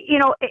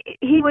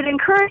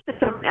encourage the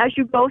children, as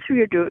you go through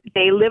your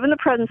day, live in the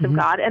presence of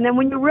God, and then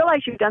when you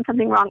realize you've done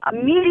something wrong,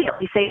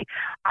 immediately say,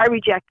 I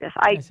reject this.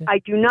 I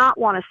do not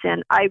want to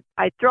sin.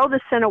 I throw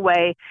the sin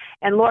away,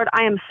 and Lord,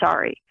 I am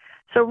sorry.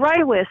 So right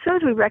away, as soon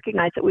as we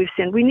recognize that we've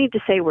sinned, we need to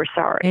say we're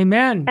sorry.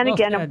 Amen. And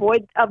again,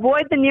 avoid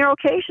the near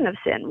occasion of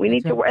sin. We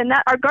need to, and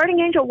that our guardian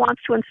angel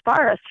wants to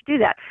inspire us to do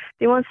that.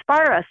 They will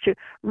inspire us to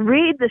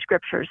read the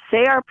scriptures,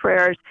 say our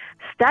prayers,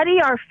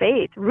 study our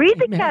faith, read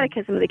the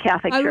Catechism of the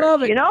Catholic Church. I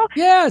love it.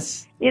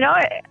 Yes.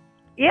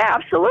 Yeah,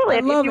 absolutely.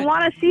 If you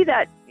want to see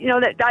that,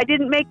 that I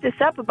didn't make this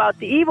up about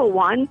the evil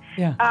one.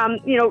 Yeah.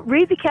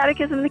 Read the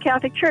Catechism of the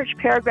Catholic Church,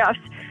 paragraphs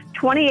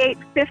 28,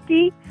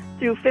 50.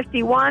 Through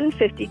 51,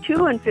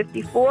 52, and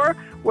 54,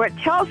 where it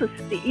tells us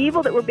that the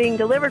evil that we're being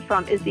delivered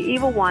from is the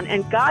evil one.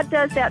 And God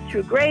does that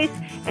through grace,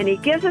 and he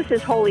gives us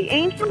his holy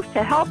angels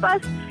to help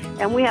us,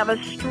 and we have a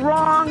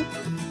strong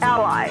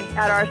ally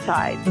at our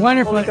side.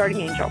 Wonderful. Holy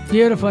guardian angel.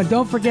 Beautiful. And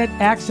don't forget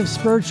Acts of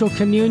Spiritual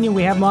Communion.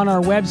 We have them on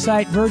our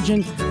website,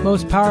 Virgin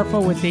Most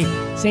Powerful, with the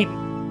St.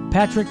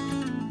 Patrick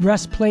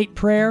breastplate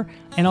prayer,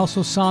 and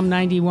also Psalm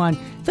 91.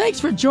 Thanks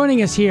for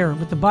joining us here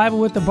with the Bible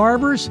with the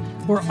Barbers.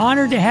 We're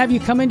honored to have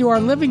you come into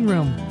our living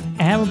room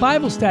and have a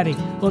Bible study.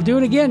 We'll do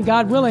it again,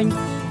 God willing,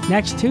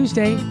 next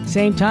Tuesday,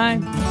 same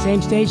time,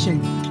 same station.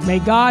 May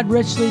God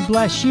richly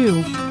bless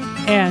you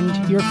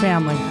and your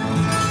family.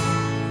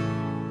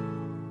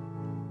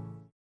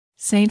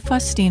 St.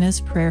 Faustina's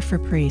Prayer for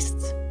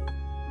Priests.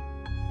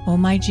 O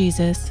my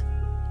Jesus,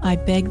 I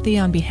beg thee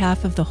on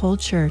behalf of the whole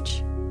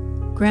Church,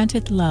 grant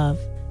it love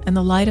and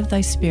the light of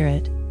thy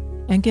Spirit,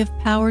 and give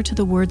power to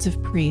the words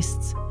of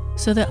priests,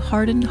 so that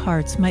hardened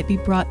hearts might be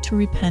brought to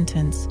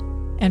repentance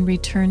and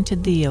return to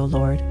thee, O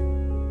Lord.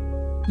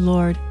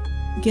 Lord,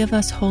 give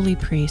us holy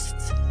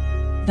priests.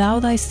 Thou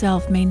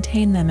thyself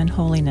maintain them in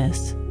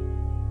holiness.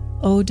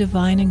 O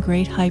divine and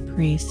great High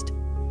Priest,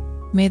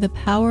 may the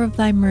power of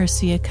thy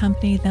mercy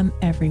accompany them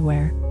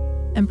everywhere,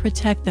 and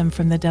protect them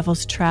from the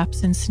devil's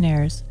traps and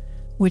snares,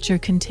 which are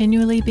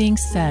continually being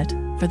set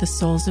for the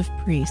souls of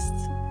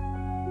priests.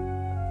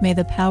 May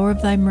the power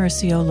of thy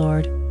mercy, O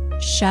Lord,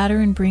 shatter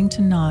and bring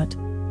to naught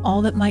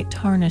all that might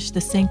tarnish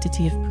the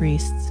sanctity of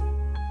priests.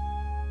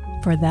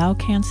 For thou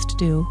canst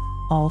do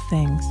all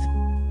things.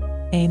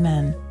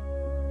 Amen.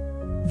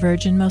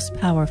 Virgin most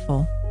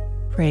powerful,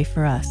 pray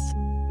for us.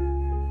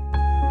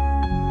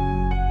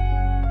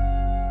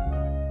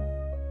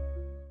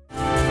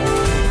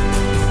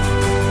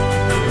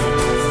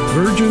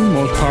 Virgin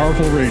Most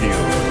Powerful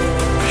Radio,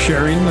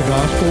 sharing the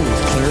gospel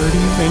with clarity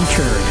and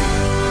charity.